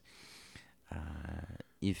Complex.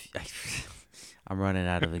 I'm running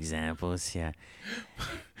out of examples here.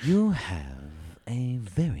 You have a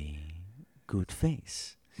very good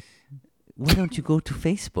face. Why don't you go to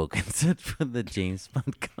Facebook and search for the James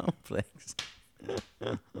Bond Complex?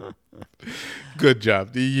 Good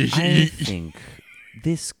job. I think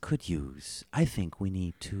this could use. I think we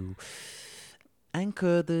need to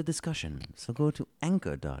anchor the discussion. So go to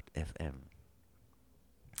anchor.fm.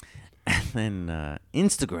 And then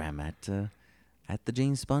Instagram at the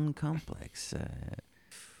James Bond Complex.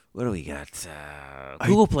 What do we got?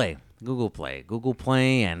 Google Play,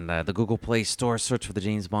 and the Google Play Store. Search for the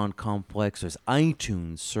James Bond Complex. There's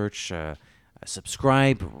iTunes. Search,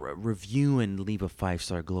 subscribe, review, and leave a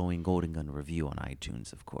 5-star glowing golden gun review on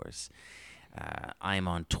iTunes, of course. I'm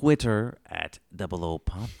on Twitter at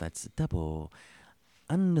 @00pop. That's ___.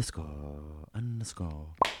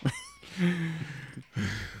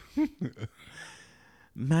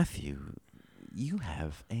 Matthew, you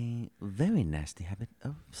have a very nasty habit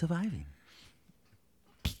of surviving.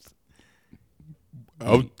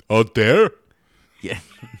 Out there? Yeah.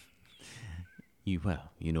 You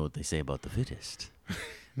know what they say about the fittest.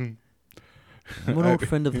 I'm an old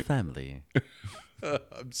friend of the family.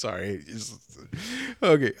 I'm sorry.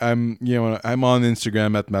 Okay, I'm on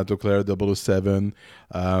Instagram at MattauClair007.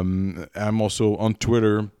 I'm also on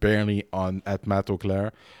Twitter, barely on at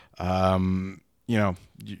MattauClair.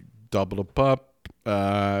 Double pop.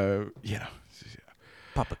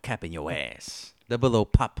 Pop a cap in your ass.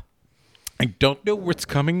 _pop. I don't know what's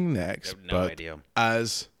coming next, I have no but idea.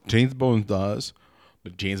 as James Bond does, the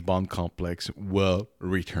James Bond complex will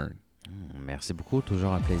return. Merci beaucoup,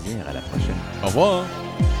 toujours un plaisir. À la prochaine. Au revoir.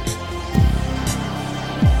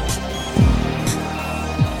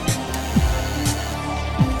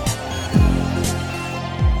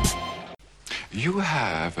 You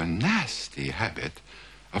have a nasty habit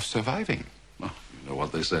of surviving. You know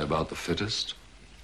what they say about the fittest?